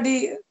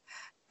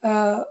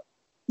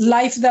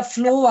 life, the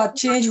flow,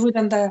 change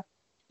within the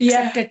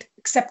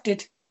accept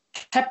it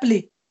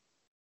happily.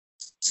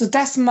 So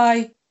that's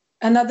my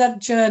another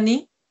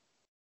journey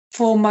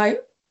for my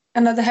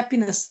another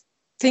happiness.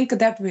 Think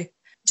that way.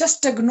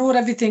 Just ignore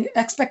everything.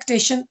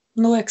 Expectation,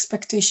 no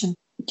expectation.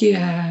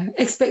 Yeah,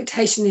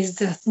 expectation is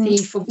the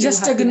thief of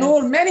just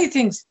ignore many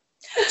things.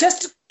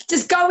 Just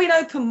go in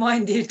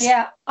open-minded.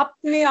 Yeah,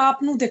 apne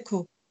aap nu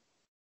dekho.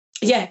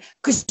 Yeah,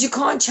 because you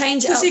can't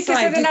change outside. You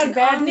can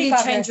only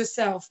change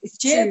yourself. It's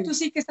ਜੇ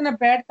ਤੁਸੀਂ ਕਿਸੇ ਨਾਲ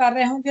bed ਕਰ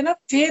ਰਹੇ ਹੋਗੇ ਨਾ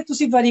ਫੇਰ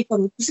ਤੁਸੀਂ ਵਰੀ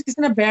ਕਰੋ ਤੁਸੀਂ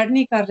ਕਿਸੇ ਨਾਲ ਬੈਡ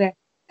ਨਹੀਂ ਕਰ ਰਹੇ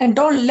and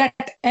don't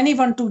let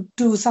anyone to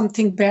do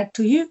something bad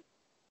to you.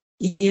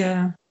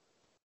 Yeah,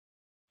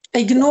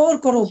 ignore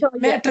karo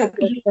matter.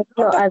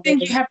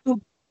 Think you have to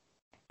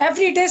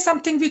every day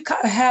something we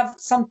have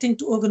something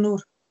to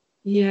ignore.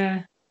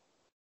 Yeah,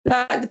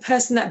 like the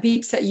person that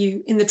beeps at you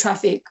in the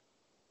traffic,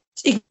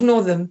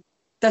 ignore them.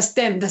 That's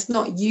them, that's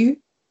not you.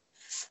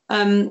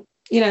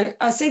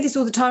 I say this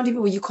all the time to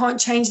people, you can't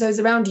change those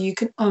around you. You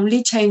can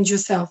only change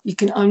yourself. You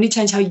can only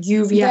change how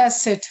you react.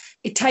 That's it.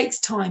 It takes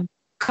time.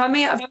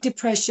 Coming out of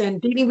depression,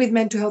 dealing with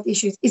mental health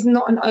issues is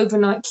not an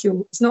overnight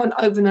cure. It's not an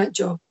overnight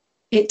job.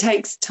 It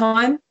takes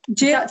time.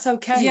 That's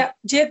okay. Yeah,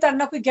 ਜੇ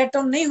ਤੁਹਾਡਾ ਕੋਈ get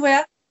on ਨਹੀਂ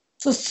ਹੋਇਆ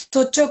ਸੋ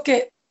ਸੋਚੋ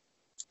ਕਿ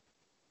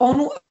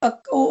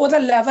ਉਹਦਾ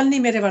level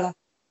ਨਹੀਂ ਮੇਰੇ ਵਾਲਾ.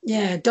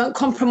 Yeah, don't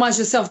compromise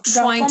yourself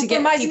trying to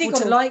get people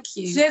to like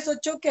you. ਜੇ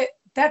ਸੋਚੋ ਕਿ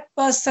that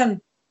person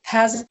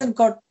hasn't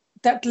got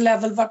that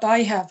level what I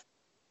have.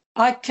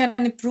 I can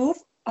improve.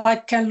 I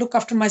can look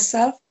after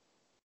myself.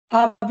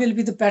 I will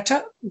be the better.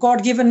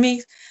 God given me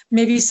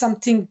maybe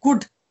something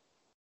good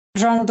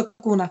around the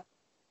corner.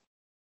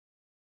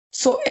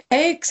 So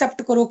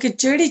accept karo ki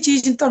jehdi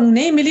cheez tanu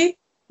nahi mili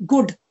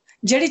good.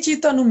 Jehdi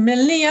cheez tanu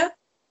milni hai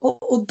oh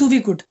uddu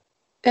भी good.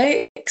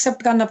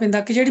 Accept karna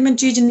penda ki jehdi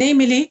mainu cheez nahi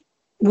mili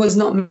was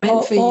not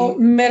meant for you.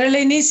 ਮੇਰੇ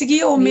ਲਈ ਨਹੀਂ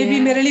ਸੀਗੀ ਉਹ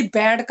maybe ਮੇਰੇ ਲਈ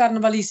bad ਕਰਨ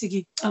ਵਾਲੀ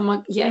ਸੀਗੀ. I'm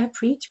like, yeah,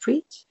 preach.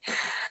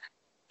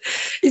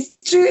 It's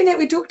true, isn't it?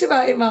 We talked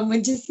about it, Mum,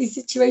 when just this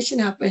situation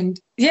happened.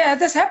 Yeah,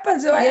 this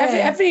happens.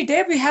 Every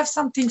day we have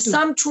something to.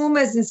 Some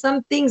traumas and some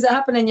things that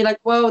happen, and you're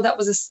like, whoa, that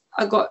was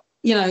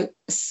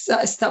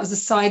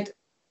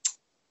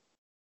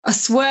I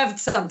swerved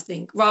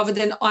something rather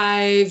than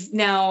I've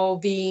now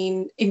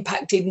been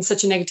impacted in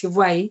such a negative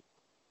way.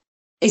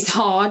 It's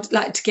hard,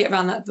 like, to get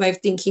around that way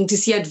of thinking, to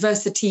see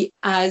adversity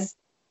as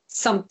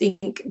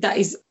something that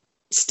is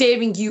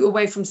steering you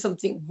away from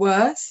something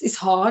worse. It's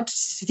hard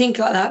to think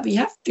like that, but you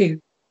have to.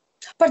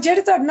 ਪਰ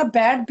ਜਿਹੜੇ ਤੁਹਾਡੇ ਨਾਲ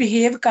bad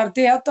behave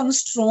ਕਰਦੇ ਆ ਤੁਹਾਨੂੰ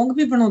strong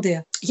ਵੀ ਬਣਾਉਂਦੇ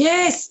ਆ.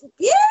 Yes,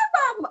 yeah,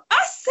 Mum, I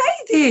say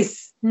this.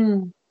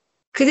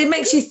 Because it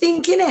makes you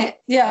think, innit?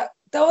 Yeah,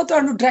 ਤਾਂ ਉਹ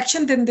ਤੁਹਾਨੂੰ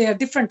direction ਦਿੰਦੇ ਆ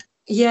different.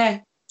 Yeah.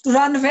 To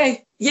run away.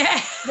 Yeah.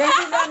 When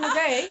you run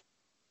away.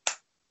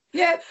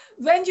 Yeah,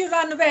 when you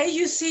run away,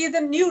 you see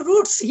the new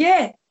routes.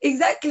 Yeah,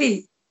 exactly.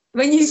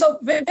 So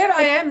where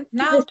I am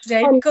now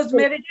today, because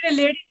ਮੇਰੇ ਜਿਹੜੇ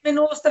ladies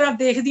ਮੈਨੂੰ ਉਸ ਤਰ੍ਹਾਂ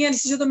ਦੇਖਦੀਆਂ ਨਹੀਂ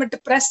ਸੀ ਜਦੋਂ ਮੈਂ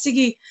depressed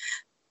ਸੀਗੀ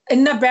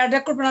ਇੰਨਾ bad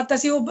record ਬਣਾਤਾ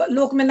ਸੀ ਉਹ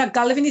ਲੋਕ ਮੇਰੇ ਨਾਲ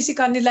ਗੱਲ ਵੀ ਨਹੀਂ ਸੀ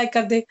ਕਰਨੀ ਲਾਈਕ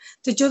ਕਰਦੇ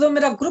ਤੇ ਜਦੋਂ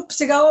ਮੇਰਾ group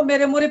ਸੀਗਾ ਉਹ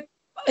ਮੇਰੇ ਮੂਹਰੇ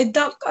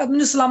ਇਦਾਂ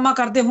ਮੈਨੂੰ ਸਲਾਮਾਂ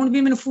ਕਰਦੇ ਹੁਣ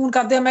ਵੀ ਮੈਨੂੰ ਫੋਨ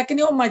ਕਰਦੇ ਆ ਮੈਂ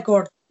ਕਹਿੰਦੀ oh my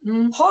god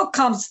how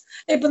comes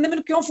ਇਹ ਬੰਦੇ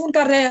ਮੈਨੂੰ ਕਿਉਂ ਫੋਨ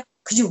ਕਰ ਰਹੇ ਆ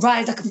because you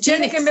rise like a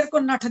ਜਿਹੜੇ ਕਿ ਮੇਰੇ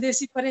ਕੋਲ ਨੱਠਦੇ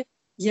ਸੀ ਪਰੇ.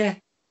 Yeah,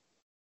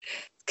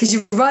 because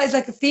you rise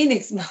like a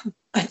phoenix, Mum.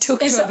 I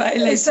talk about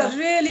it later. It's a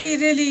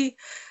really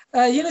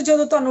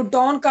ਜਦੋਂ ਤੁਹਾਨੂੰ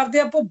down ਕਰਦੇ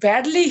ਆ ਉਹ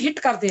badly hit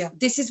ਕਰਦੇ ਆ.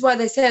 This is why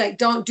they say, like,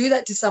 don't do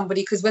that to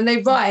somebody, because when they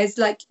rise,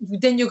 like,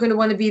 then you're going to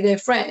want to be their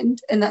friend,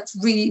 and that's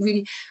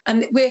really,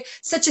 and we're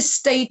such a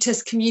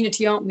status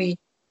community, aren't we?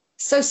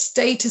 So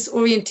status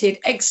oriented,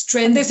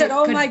 extrinsic. And they said,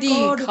 oh my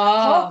god,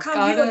 how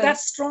come you are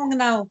that strong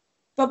now?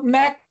 But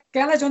ਮੈਂ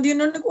ਕਹਿਣਾ ਚਾਹੁੰਦੀ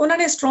ਉਹਨਾਂ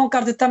ਨੇ strong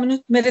ਕਰ ਦਿੱਤਾ ਮੈਨੂੰ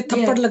ਮੇਰੇ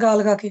ਥੱਪੜ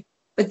ਲਗਾ ਕੇ.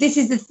 But this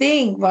is the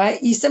thing,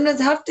 right? You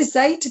sometimes have to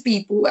say to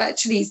people,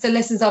 actually, it's the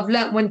lessons I've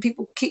learned when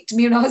people kicked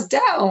me when I was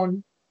down.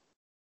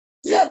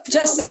 Yeah,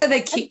 just so they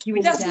kick you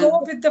in the down. Just go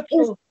with the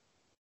flow.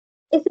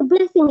 It's a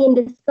blessing in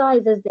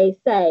disguise, as they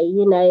say,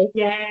 you know.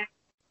 Yeah.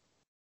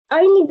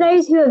 Only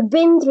those who have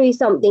been through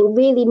something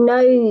really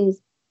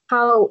knows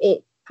how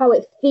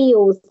it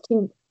feels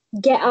to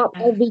get up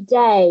every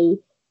day,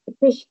 to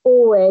push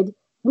forward,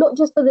 not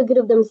just for the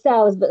good of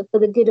themselves, but for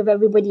the good of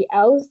everybody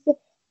else.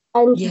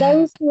 And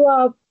those who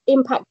are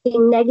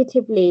impacting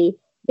negatively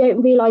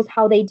don't realize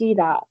how they do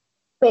that.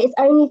 But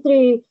it's only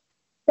through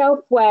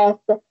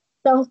self-worth,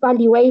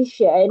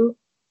 self-valuation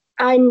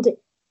and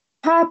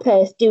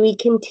purpose do we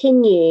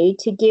continue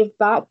to give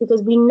back,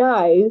 because we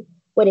know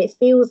what it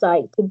feels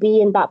like to be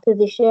in that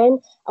position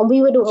and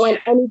we wouldn't want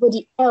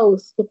anybody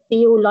else to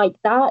feel like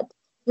that.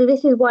 So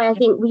this is why I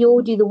think we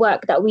all do the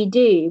work that we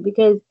do,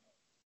 because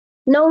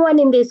no one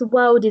in this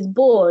world is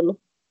born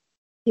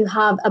to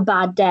have a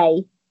bad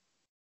day.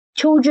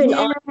 Children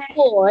aren't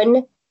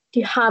born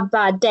to have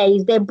bad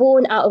days. They're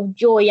born out of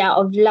joy, out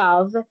of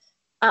love,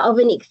 out of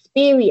an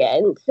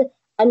experience.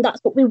 And that's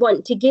what we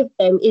want to give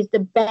them, is the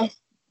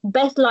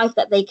best life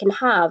that they can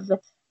have.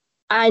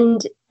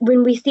 And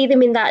when we see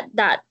them in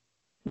that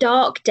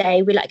dark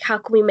day, we're like, how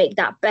can we make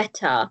that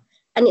better?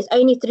 And it's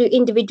only through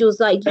individuals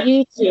like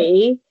you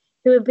two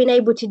who have been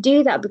able to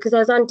do that, because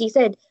as Auntie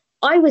said,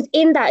 I was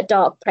in that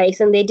dark place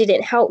and they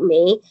didn't help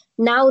me.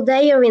 Now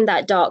they are in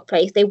that dark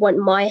place. They want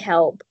my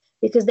help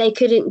because they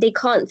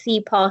can't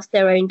see past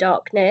their own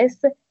darkness,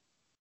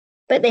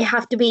 but they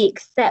have to be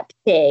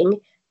accepting.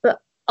 But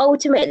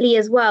ultimately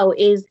as well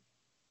is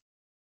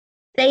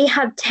they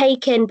have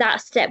taken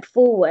that step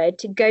forward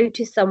to go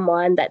to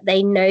someone that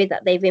they know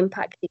that they've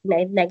impacted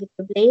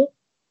negatively.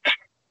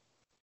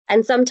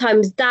 And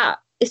sometimes that,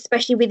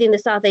 especially within the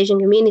South Asian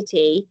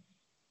community,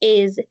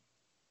 is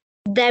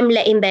them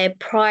letting their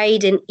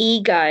pride and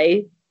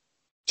ego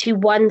to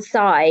one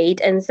side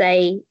and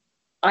say,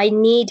 I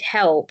need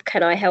help.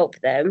 Can I help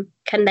them?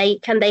 Can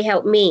they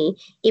help me?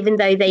 Even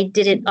though I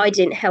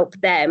didn't help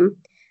them.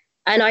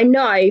 And I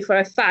know for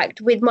a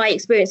fact, with my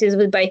experiences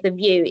with both of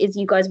you, is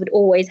you guys would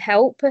always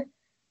help,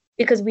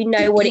 because we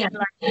know what it's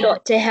like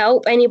not to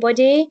help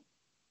anybody.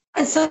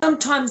 And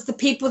sometimes the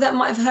people that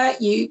might have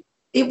hurt you,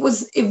 it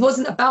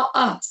wasn't about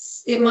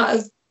us. It might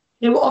have,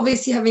 they were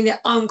obviously having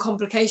their own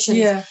complications.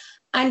 Yeah.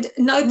 And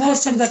no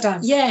Most person, of the time.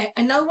 Yeah,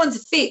 and no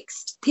one's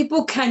fixed.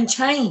 People can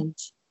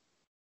change.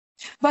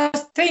 But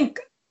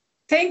think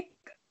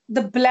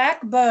the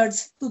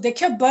blackbirds, ਤੂੰ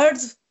ਦੇਖਿਆ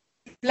birds,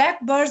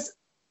 blackbirds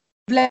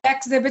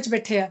blacks ਦੇ ਵਿੱਚ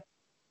ਬੈਠੇ ਆ,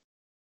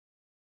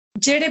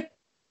 ਜਿਹੜੇ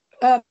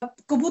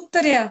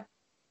ਕਬੂਤਰ ਆ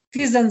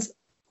pigeons,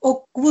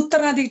 ਉਹ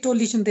ਕਬੂਤਰਾਂ ਦੀ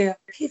ਟੋਲੀ ਚ ਹੁੰਦੇ ਆ,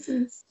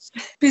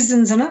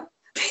 pigeons ਹਨਾ,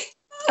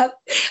 I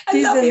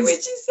love it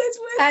when she says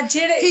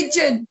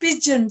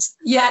pigeons.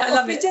 Yeah, I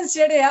love it. Pigeons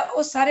ਜਿਹੜੇ ਆ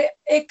ਉਹ ਸਾਰੇ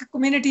ਇੱਕ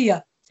community ਆ,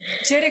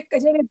 ਜਿਹੜੇ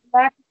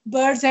black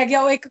birds ਹੈਗੇ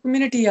ਆ ਉਹ ਇੱਕ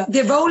community ਆ.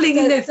 They're rolling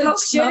in their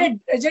flocks.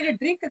 ਜਿਹੜੇ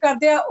drink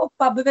ਕਰਦੇ ਆ ਉਹ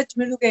pub ਵਿੱਚ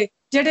ਮਿਲੂਗੇ,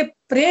 ਜਿਹੜੇ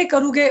pray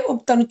ਕਰੂਗੇ ਉਹ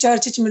ਤੁਹਾਨੂੰ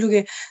church ਚ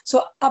ਮਿਲੂਗੇ.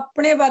 ਸੋ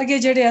ਆਪਣੇ ਵਰਗੇ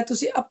ਜਿਹੜੇ ਆ,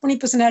 ਤੁਸੀਂ ਆਪਣੀ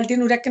personality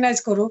ਨੂੰ recognize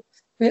ਕਰੋ,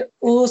 ਫਿਰ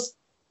ਉਸ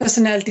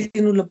personality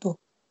ਨੂੰ ਲੱਭੋ.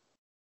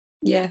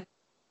 Yeah.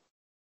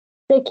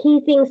 The key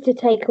things to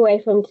take away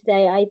from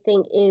today, I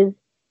think, is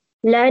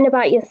learn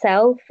about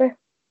yourself.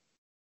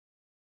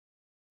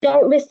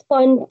 Don't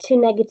respond to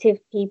negative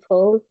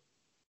people.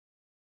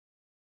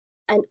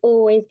 And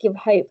always give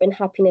hope and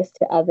happiness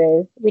to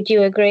others. Would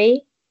you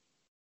agree?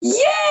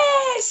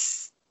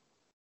 Yes!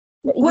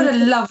 What a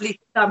lovely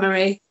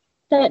summary.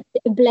 Such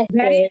a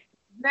blessing. Very,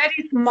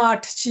 very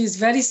smart. She's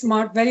very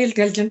smart, very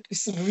intelligent.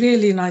 It's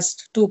really nice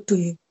to talk to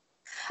you.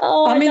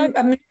 Oh, I mean,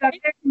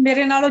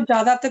 mere naalo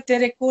zyada te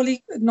tere kol hi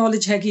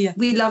knowledge hegi hai.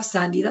 We love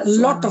Sandy. That's a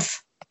lot of.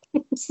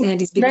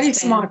 Sandy's very fan.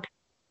 Smart.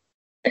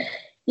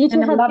 You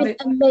two have been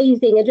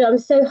amazing.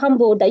 I'm so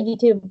humbled that you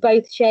two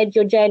both shared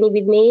your journey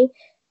with me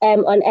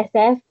on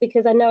SF,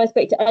 because I know I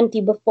spoke to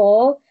Auntie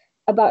before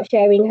about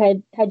sharing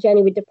her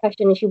journey with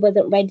depression and she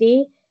wasn't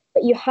ready.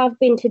 But you have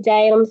been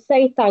today, and I'm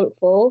so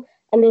thankful.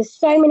 And there's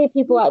so many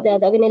people out there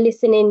that are going to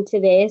listen into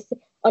this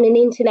on an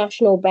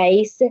international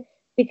base,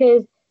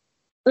 because,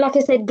 like I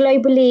said,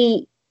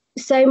 globally,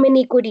 so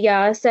many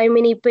Guriya, so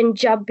many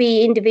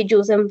Punjabi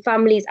individuals and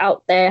families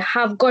out there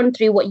have gone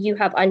through what you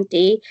have,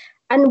 Auntie,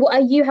 and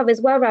what you have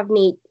as well,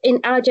 Ravneet, in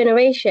our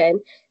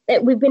generation,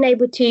 that we've been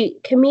able to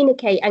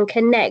communicate and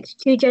connect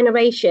two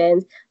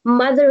generations,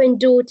 mother and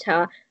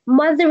daughter,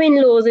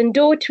 mother-in-laws and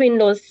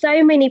daughter-in-laws,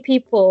 so many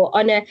people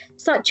on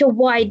such a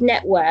wide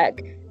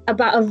network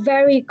about a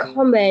very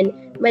common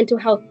mental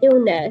health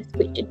illness,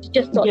 which is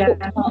just not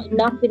talked about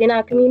enough within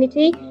our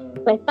community.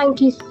 So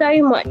thank you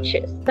so much,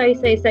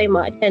 so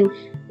much, and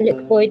I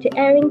look forward to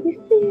airing this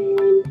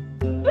soon.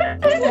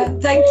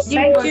 Thank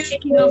you for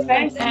taking your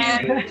friends.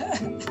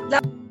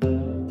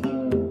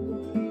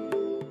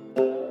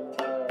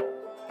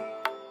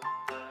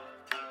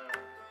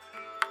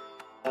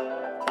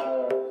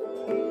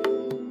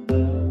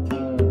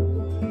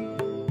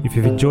 If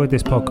you've enjoyed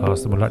this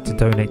podcast and would like to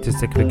donate to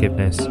Sick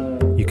Forgiveness,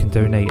 you can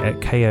donate at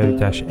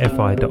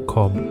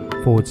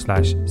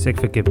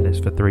ko-fi.com/sickforgiveness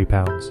for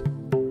 £3.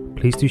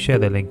 Please do share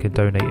the link and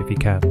donate if you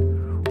can.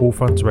 All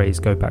funds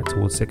raised go back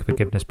towards Sick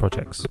Forgiveness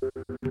projects.